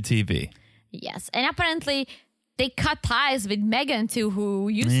be good TV. Yes. And apparently they cut ties with Megan too, who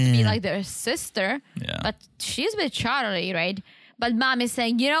used to be like their sister. Yeah. But she's with Charlie, right? But Mom is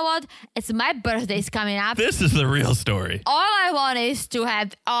saying, you know what? It's my birthday's coming up. This is the real story. All I want is to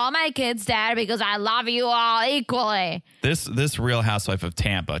have all my kids there because I love you all equally. This Real Housewife of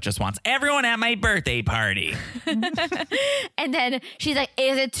Tampa just wants everyone at my birthday party. And then she's like,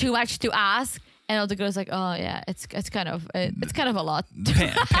 is it too much to ask? And all the girls like, oh yeah, it's kind of a lot.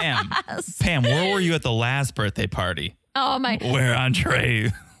 Pam, where were you at the last birthday party? Oh my! Where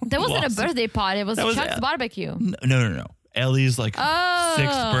Andre? That wasn't a birthday party. It was Chuck's barbecue. No. Ellie's like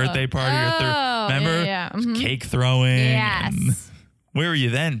sixth birthday party or third. Remember? Yeah. Mm-hmm. Cake throwing. Yes. And where were you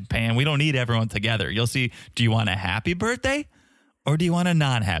then, Pam? We don't need everyone together. You'll see. Do you want a happy birthday or do you want a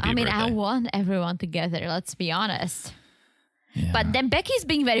non-happy birthday? I want everyone together. Let's be honest. Yeah. But then Becky's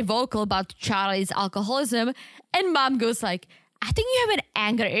being very vocal about Charlie's alcoholism, and Mom goes like, I think you have an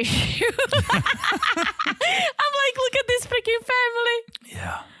anger issue. I'm like, look at this freaking family.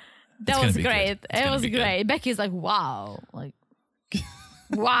 Yeah. That was great. It was great. Good. Becky's like, wow. Like,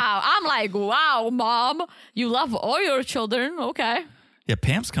 wow. I'm like, wow, Mom. You love all your children. Okay. Yeah,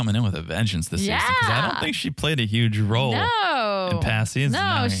 Pam's coming in with a vengeance this season because I don't think she played a huge role in past seasons.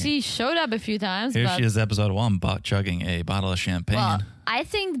 No, she showed up a few times. Here she is, episode 1, chugging a bottle of champagne. Well, I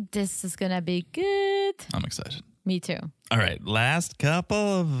think this is going to be good. I'm excited. Me too. All right, last couple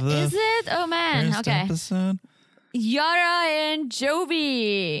of the Is it? Oh, man. first Okay. episode. Yara and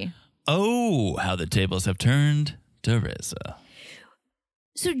Jovi. Oh, how the tables have turned to Reza.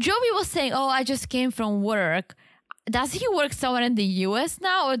 So Jovi was saying, oh, I just came from work. Does he work somewhere in the U.S.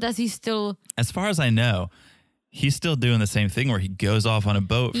 now, or does he still... As far as I know, he's still doing the same thing where he goes off on a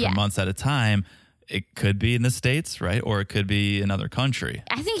boat for months at a time. It could be in the States, right? Or it could be another country.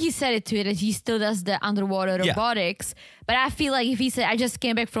 I think he said it too, that he still does the underwater robotics. But I feel like if he said, I just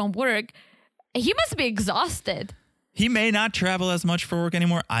came back from work, he must be exhausted. He may not travel as much for work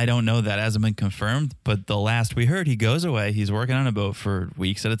anymore. I don't know. That hasn't been confirmed. But the last we heard, he goes away. He's working on a boat for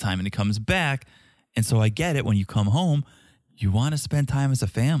weeks at a time and he comes back. And so I get it. When you come home, you want to spend time as a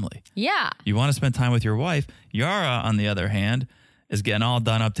family. Yeah. You want to spend time with your wife. Yara, on the other hand, is getting all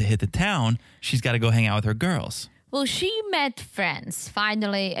done up to hit the town. She's got to go hang out with her girls. Well, she met friends.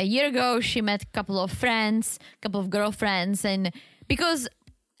 Finally, a year ago, she met a couple of friends, a couple of girlfriends. And because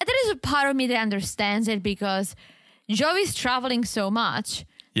there is a part of me that understands it because Joey's traveling so much.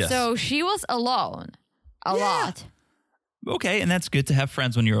 Yes. So she was alone a lot. Okay, and that's good to have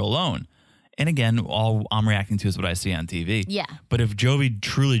friends when you're alone. And again, all I'm reacting to is what I see on TV. Yeah. But if Joey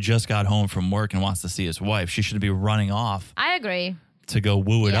truly just got home from work and wants to see his wife, she should be running off I agree. to go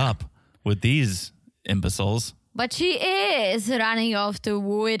woo it Yeah. up with these imbeciles. But she is running off to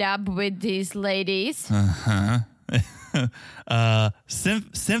woo it up with these ladies.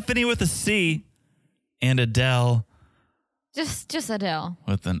 Symphony with a C and Adele Just Adele.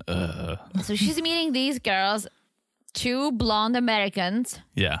 with an So she's meeting these girls, 2 blonde Americans,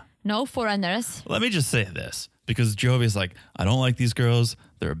 Yeah. no foreigners. Let me just say this, because Joey's like, I don't like these girls.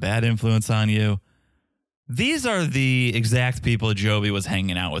 They're a bad influence on you. These are the exact people Joey was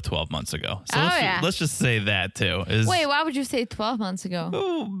hanging out with 12 months ago. So let's just say that too. Wait, why would you say 12 months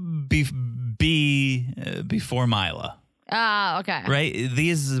ago? Before Mila, Ah, okay. right?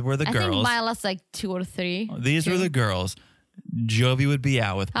 These were the I girls. think Mila's like 2 or 3. These were the girls Jovi would be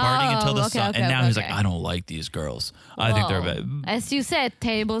out with, partying until the sun. And now he's like, I don't like these girls. I think they're bad. As you said,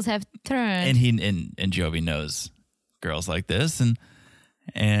 tables have turned. And and Jovi knows girls like this,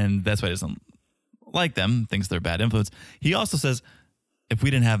 and that's why he doesn't like them, thinks they're bad influence. He also says, if we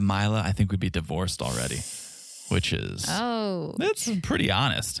didn't have Mila, I think we'd be divorced already, which is that's pretty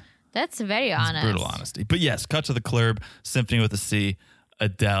honest. That's very honest. Brutal honesty. But yes, cut to the club, Symphony with a C,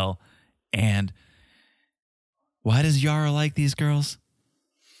 Adele, and why does Yara like these girls?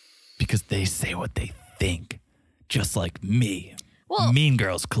 Because they say what they think, just like me. Well, Mean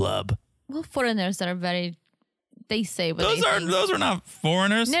Girls Club. Well, foreigners are very. They say what they think. Those are not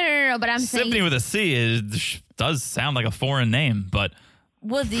foreigners. No. But I'm saying Symphony with a C does sound like a foreign name, but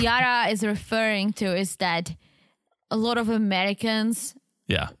what Yara is referring to is that a lot of Americans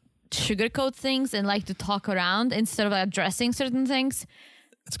sugarcoat things and like to talk around instead of addressing certain things.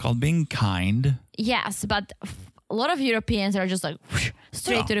 It's called being kind. Yes, but a lot of Europeans are just like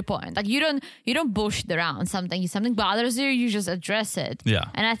straight to the point. Like you don't bullshit around something. If something bothers you, you just address it. Yeah.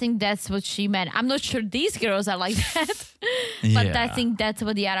 And I think that's what she meant. I'm not sure these girls are like that, but I think that's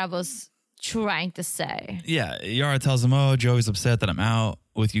what Yara was trying to say. Yeah, Yara tells him, oh, Joey's upset that I'm out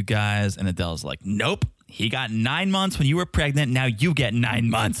with you guys. And Adele's like, nope. He got 9 months when you were pregnant. Now you get 9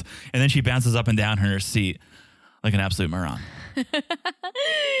 months. And then she bounces up and down in her seat like an absolute moron.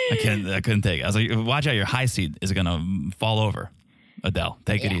 I couldn't take it. I was like, watch out, your high seat is going to fall over. Adele,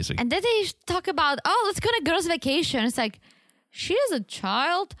 take it easy. And then they talk about, let's go on a girls' vacation. It's like, she is a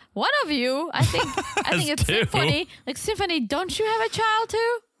child. One of you, I think it's 2. Symphony. Like, Symphony, don't you have a child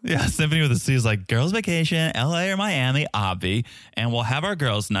too? Yeah, Symphony with a C is like, girls' vacation, LA or Miami, obvi, and we'll have our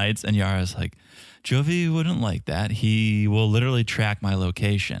girls' nights. And Yara's like, Jovi wouldn't like that. He will literally track my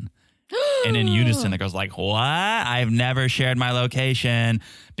location. And in unison, the girl's like, what? I've never shared my location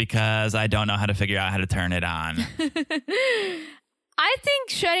because I don't know how to figure out how to turn it on. I think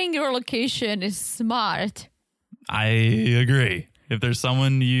sharing your location is smart. I agree. If there's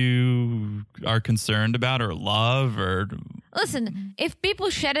someone you are concerned about or love or... Listen, if people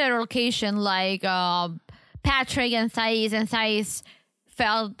share their location like Patrick and Thais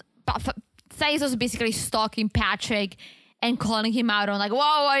felt... Thais was basically stalking Patrick and calling him out on like, whoa,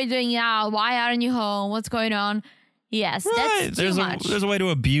 what are you doing now? Why aren't you home? What's going on? Yes, that's too much. There's a way to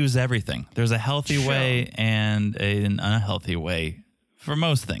abuse everything. There's a healthy way and an unhealthy way for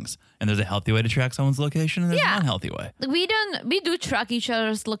most things. And there's a healthy way to track someone's location and there's an unhealthy way. We do track each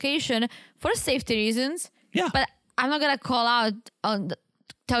other's location for safety reasons. Yeah. But I'm not going to call out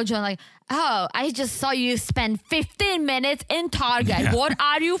tell John like, oh, I just saw you spend 15 minutes in Target. Yeah. What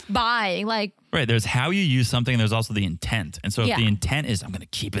are you buying? Like, right. There's how you use something. And there's also the intent. And so if the intent is, I'm going to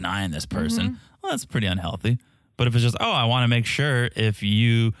keep an eye on this person, well, that's pretty unhealthy. But if it's just, I want to make sure if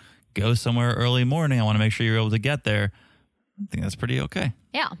you go somewhere early morning, I want to make sure you're able to get there. I think that's pretty okay.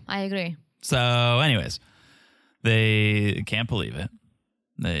 Yeah, I agree. So anyways, they can't believe it.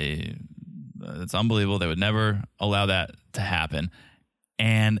 It's unbelievable. They would never allow that to happen.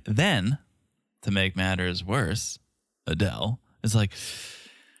 And then, to make matters worse, Adele is like,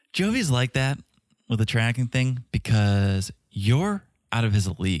 Jovi's like that with the tracking thing because you're out of his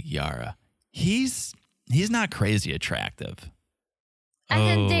league, Yara. He's not crazy attractive. And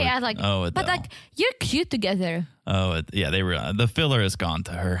then they are like, Adele. but like, you're cute together. Oh, yeah, they were. The filler has gone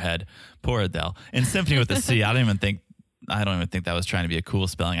to her head. Poor Adele. And Symphony with the C, I don't even think that was trying to be a cool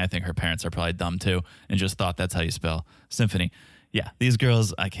spelling. I think her parents are probably dumb too and just thought that's how you spell Symphony. Yeah, these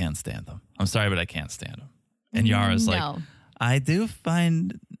girls, I can't stand them. I'm sorry, but I can't stand them. And Yara's like, I do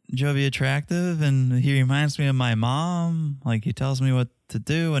find Jovi attractive, and he reminds me of my mom. Like, he tells me what to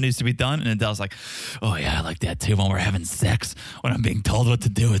do, what needs to be done. And Adele's like, oh, yeah, I like that too. When we're having sex, when I'm being told what to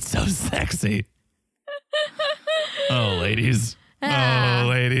do, it's so sexy. Oh, ladies. Oh,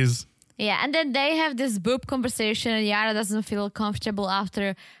 ladies. Yeah, and then they have this boob conversation, and Yara doesn't feel comfortable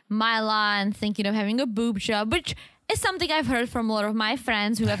after Mila and thinking of having a boob job, which is something I've heard from a lot of my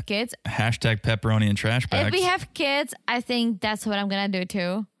friends who have kids. Hashtag pepperoni and trash bags. If we have kids, I think that's what I'm going to do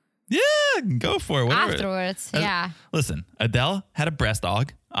too. Yeah, go for it. Whatever. Afterwards, yeah. Listen, Adele had a breast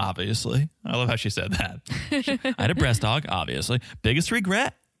dog, obviously. I love how she said that. I had a breast dog, obviously. Biggest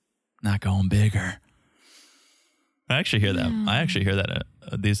regret? Not going bigger. I actually hear that. I actually hear that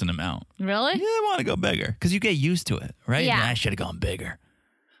a decent amount. Really? Yeah, I want to go bigger because you get used to it, right? Yeah. I should have gone bigger.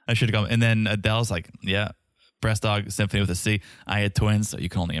 I should have gone. And then Adele's like, yeah, breast dog, symphony with a C. I had twins, so you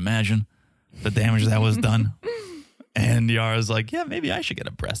can only imagine the damage that was done. And Yara's like, yeah, maybe I should get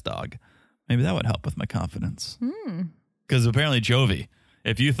a breast dog. Maybe that would help with my confidence. Because apparently Jovi,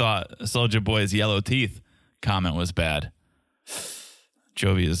 if you thought Soulja Boy's yellow teeth comment was bad,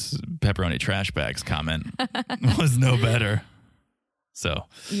 Jovi's pepperoni trash bags comment was no better. So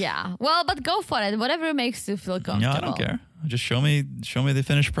Yeah. Well, but go for it. Whatever makes you feel comfortable. yeah, I don't care. Just show me the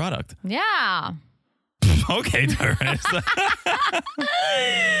finished product. Yeah. Okay, Therese.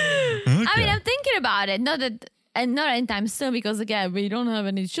 I mean, I'm thinking about it. Not anytime soon, because again, we don't have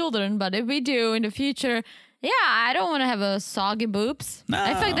any children. But if we do in the future, yeah, I don't want to have a soggy boobs. No.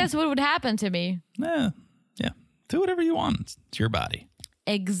 I feel like that's what would happen to me. Yeah. Do whatever you want. It's your body.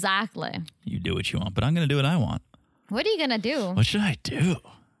 Exactly. You do what you want, but I'm going to do what I want. What are you gonna do? What should I do?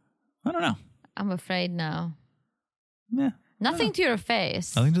 I don't know. I'm afraid now. Yeah. Nothing to your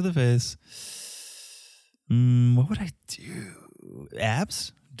face. Nothing to the face. What would I do?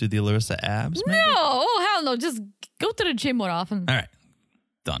 Abs? Do the Larissa abs? Maybe? No, oh hell no. Just go to the gym more often. All right.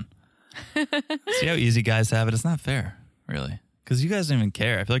 Done. See how easy guys have it? It's not fair, really. Because you guys don't even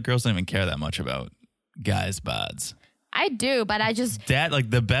care. I feel like girls don't even care that much about guys' bods. I do, but I just That, like,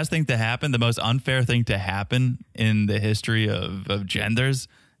 the best thing to happen, the most unfair thing to happen in the history of genders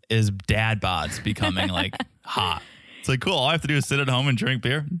is dad bods becoming, like, hot. It's like, cool, all I have to do is sit at home and drink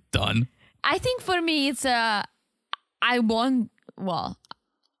beer. Done. I think for me it's I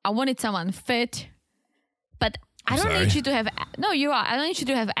wanted someone fit, but I don't sorry. need you to have I don't need you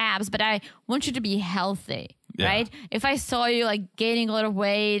to have abs, but I want you to be healthy. Yeah. Right? If I saw you like gaining a lot of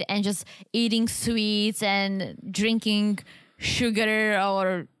weight and just eating sweets and drinking sugar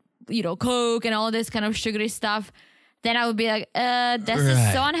or Coke and all this kind of sugary stuff, then I would be like, this is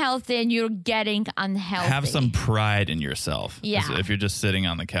Right. so unhealthy and you're getting unhealthy. Have some pride in yourself. Yeah. If you're just sitting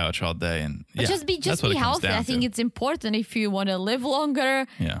on the couch all day and Just be that's what it comes healthy. down I think to. it's important if you want to live longer.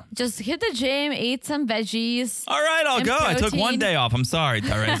 Yeah. Just hit the gym, eat some veggies. All right, I'll and go. I took one protein. day off. I'm sorry,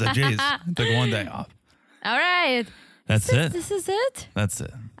 Teresa. Jeez. I took one day off. All right. That's it. This is it. That's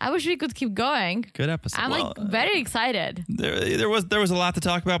it. I wish we could keep going. Good episode. I'm Well, very excited. there was a lot to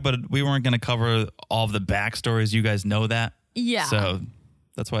talk about, but we weren't going to cover all of the backstories. You guys know that. Yeah. So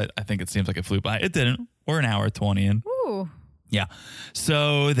that's why I think it seems like it flew by. It didn't. We're an hour 20 in. Ooh. Yeah.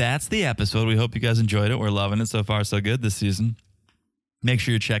 So that's the episode. We hope you guys enjoyed it. We're loving it so far, so good this season. Make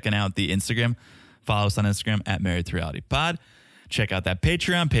sure you're checking out the Instagram. Follow us on Instagram at Married to Reality Pod. Check out that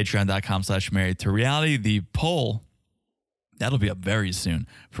Patreon, patreon.com/married to reality. The poll, that'll be up very soon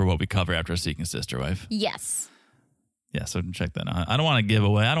for what we cover after Seeking Sister Wife. Yes. Yeah, so check that out. I don't want to give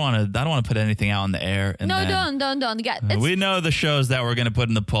away. I don't want to put anything out in the air. And No, then, don't. Yeah, it's, we know the shows that we're going to put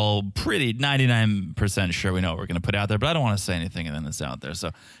in the poll. Pretty 99% sure we know what we're going to put out there, but I don't want to say anything and then it's out there.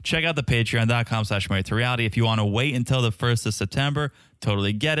 So check out the patreon.com/married to reality. If you want to wait until the 1st of September,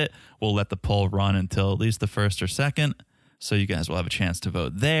 totally get it. We'll let the poll run until at least the 1st or 2nd. So you guys will have a chance to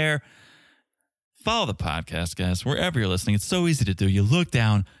vote there. Follow the podcast, guys, wherever you're listening. It's so easy to do. You look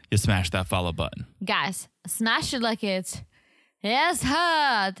down, you smash that follow button. guys, smash it like it's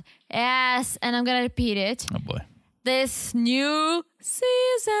hot. Yes. And I'm going to repeat it. Oh, boy. This new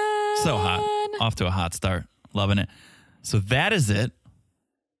season. So hot. Off to a hot start. Loving it. So that is it.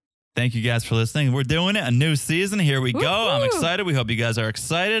 Thank you guys for listening. We're doing it. A new season. Here we go. Woo-hoo. I'm excited. We hope you guys are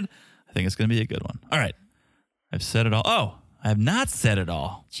excited. I think it's going to be a good one. All right. I've said it all. Oh, I have not said it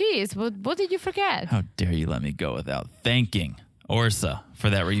all. Jeez, what did you forget? How dare you let me go without thanking Orsa for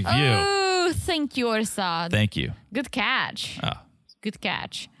that review. Oh, thank you, Orsa. Thank you. Good catch. Oh, Good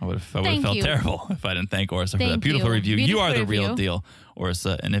catch. I would have Thank felt you. terrible if I didn't thank Orsa for that Thank beautiful you. review. You Beautiful are the real review. deal,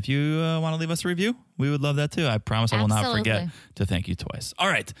 Orsa. And if you want to leave us a review, we would love that too. I promise I will not forget Absolutely. to thank you twice. All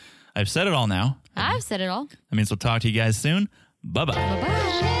right. I've said it all now. I've said it all. That means we'll talk to you guys soon. Bye-bye.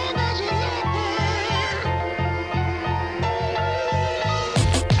 Bye-bye.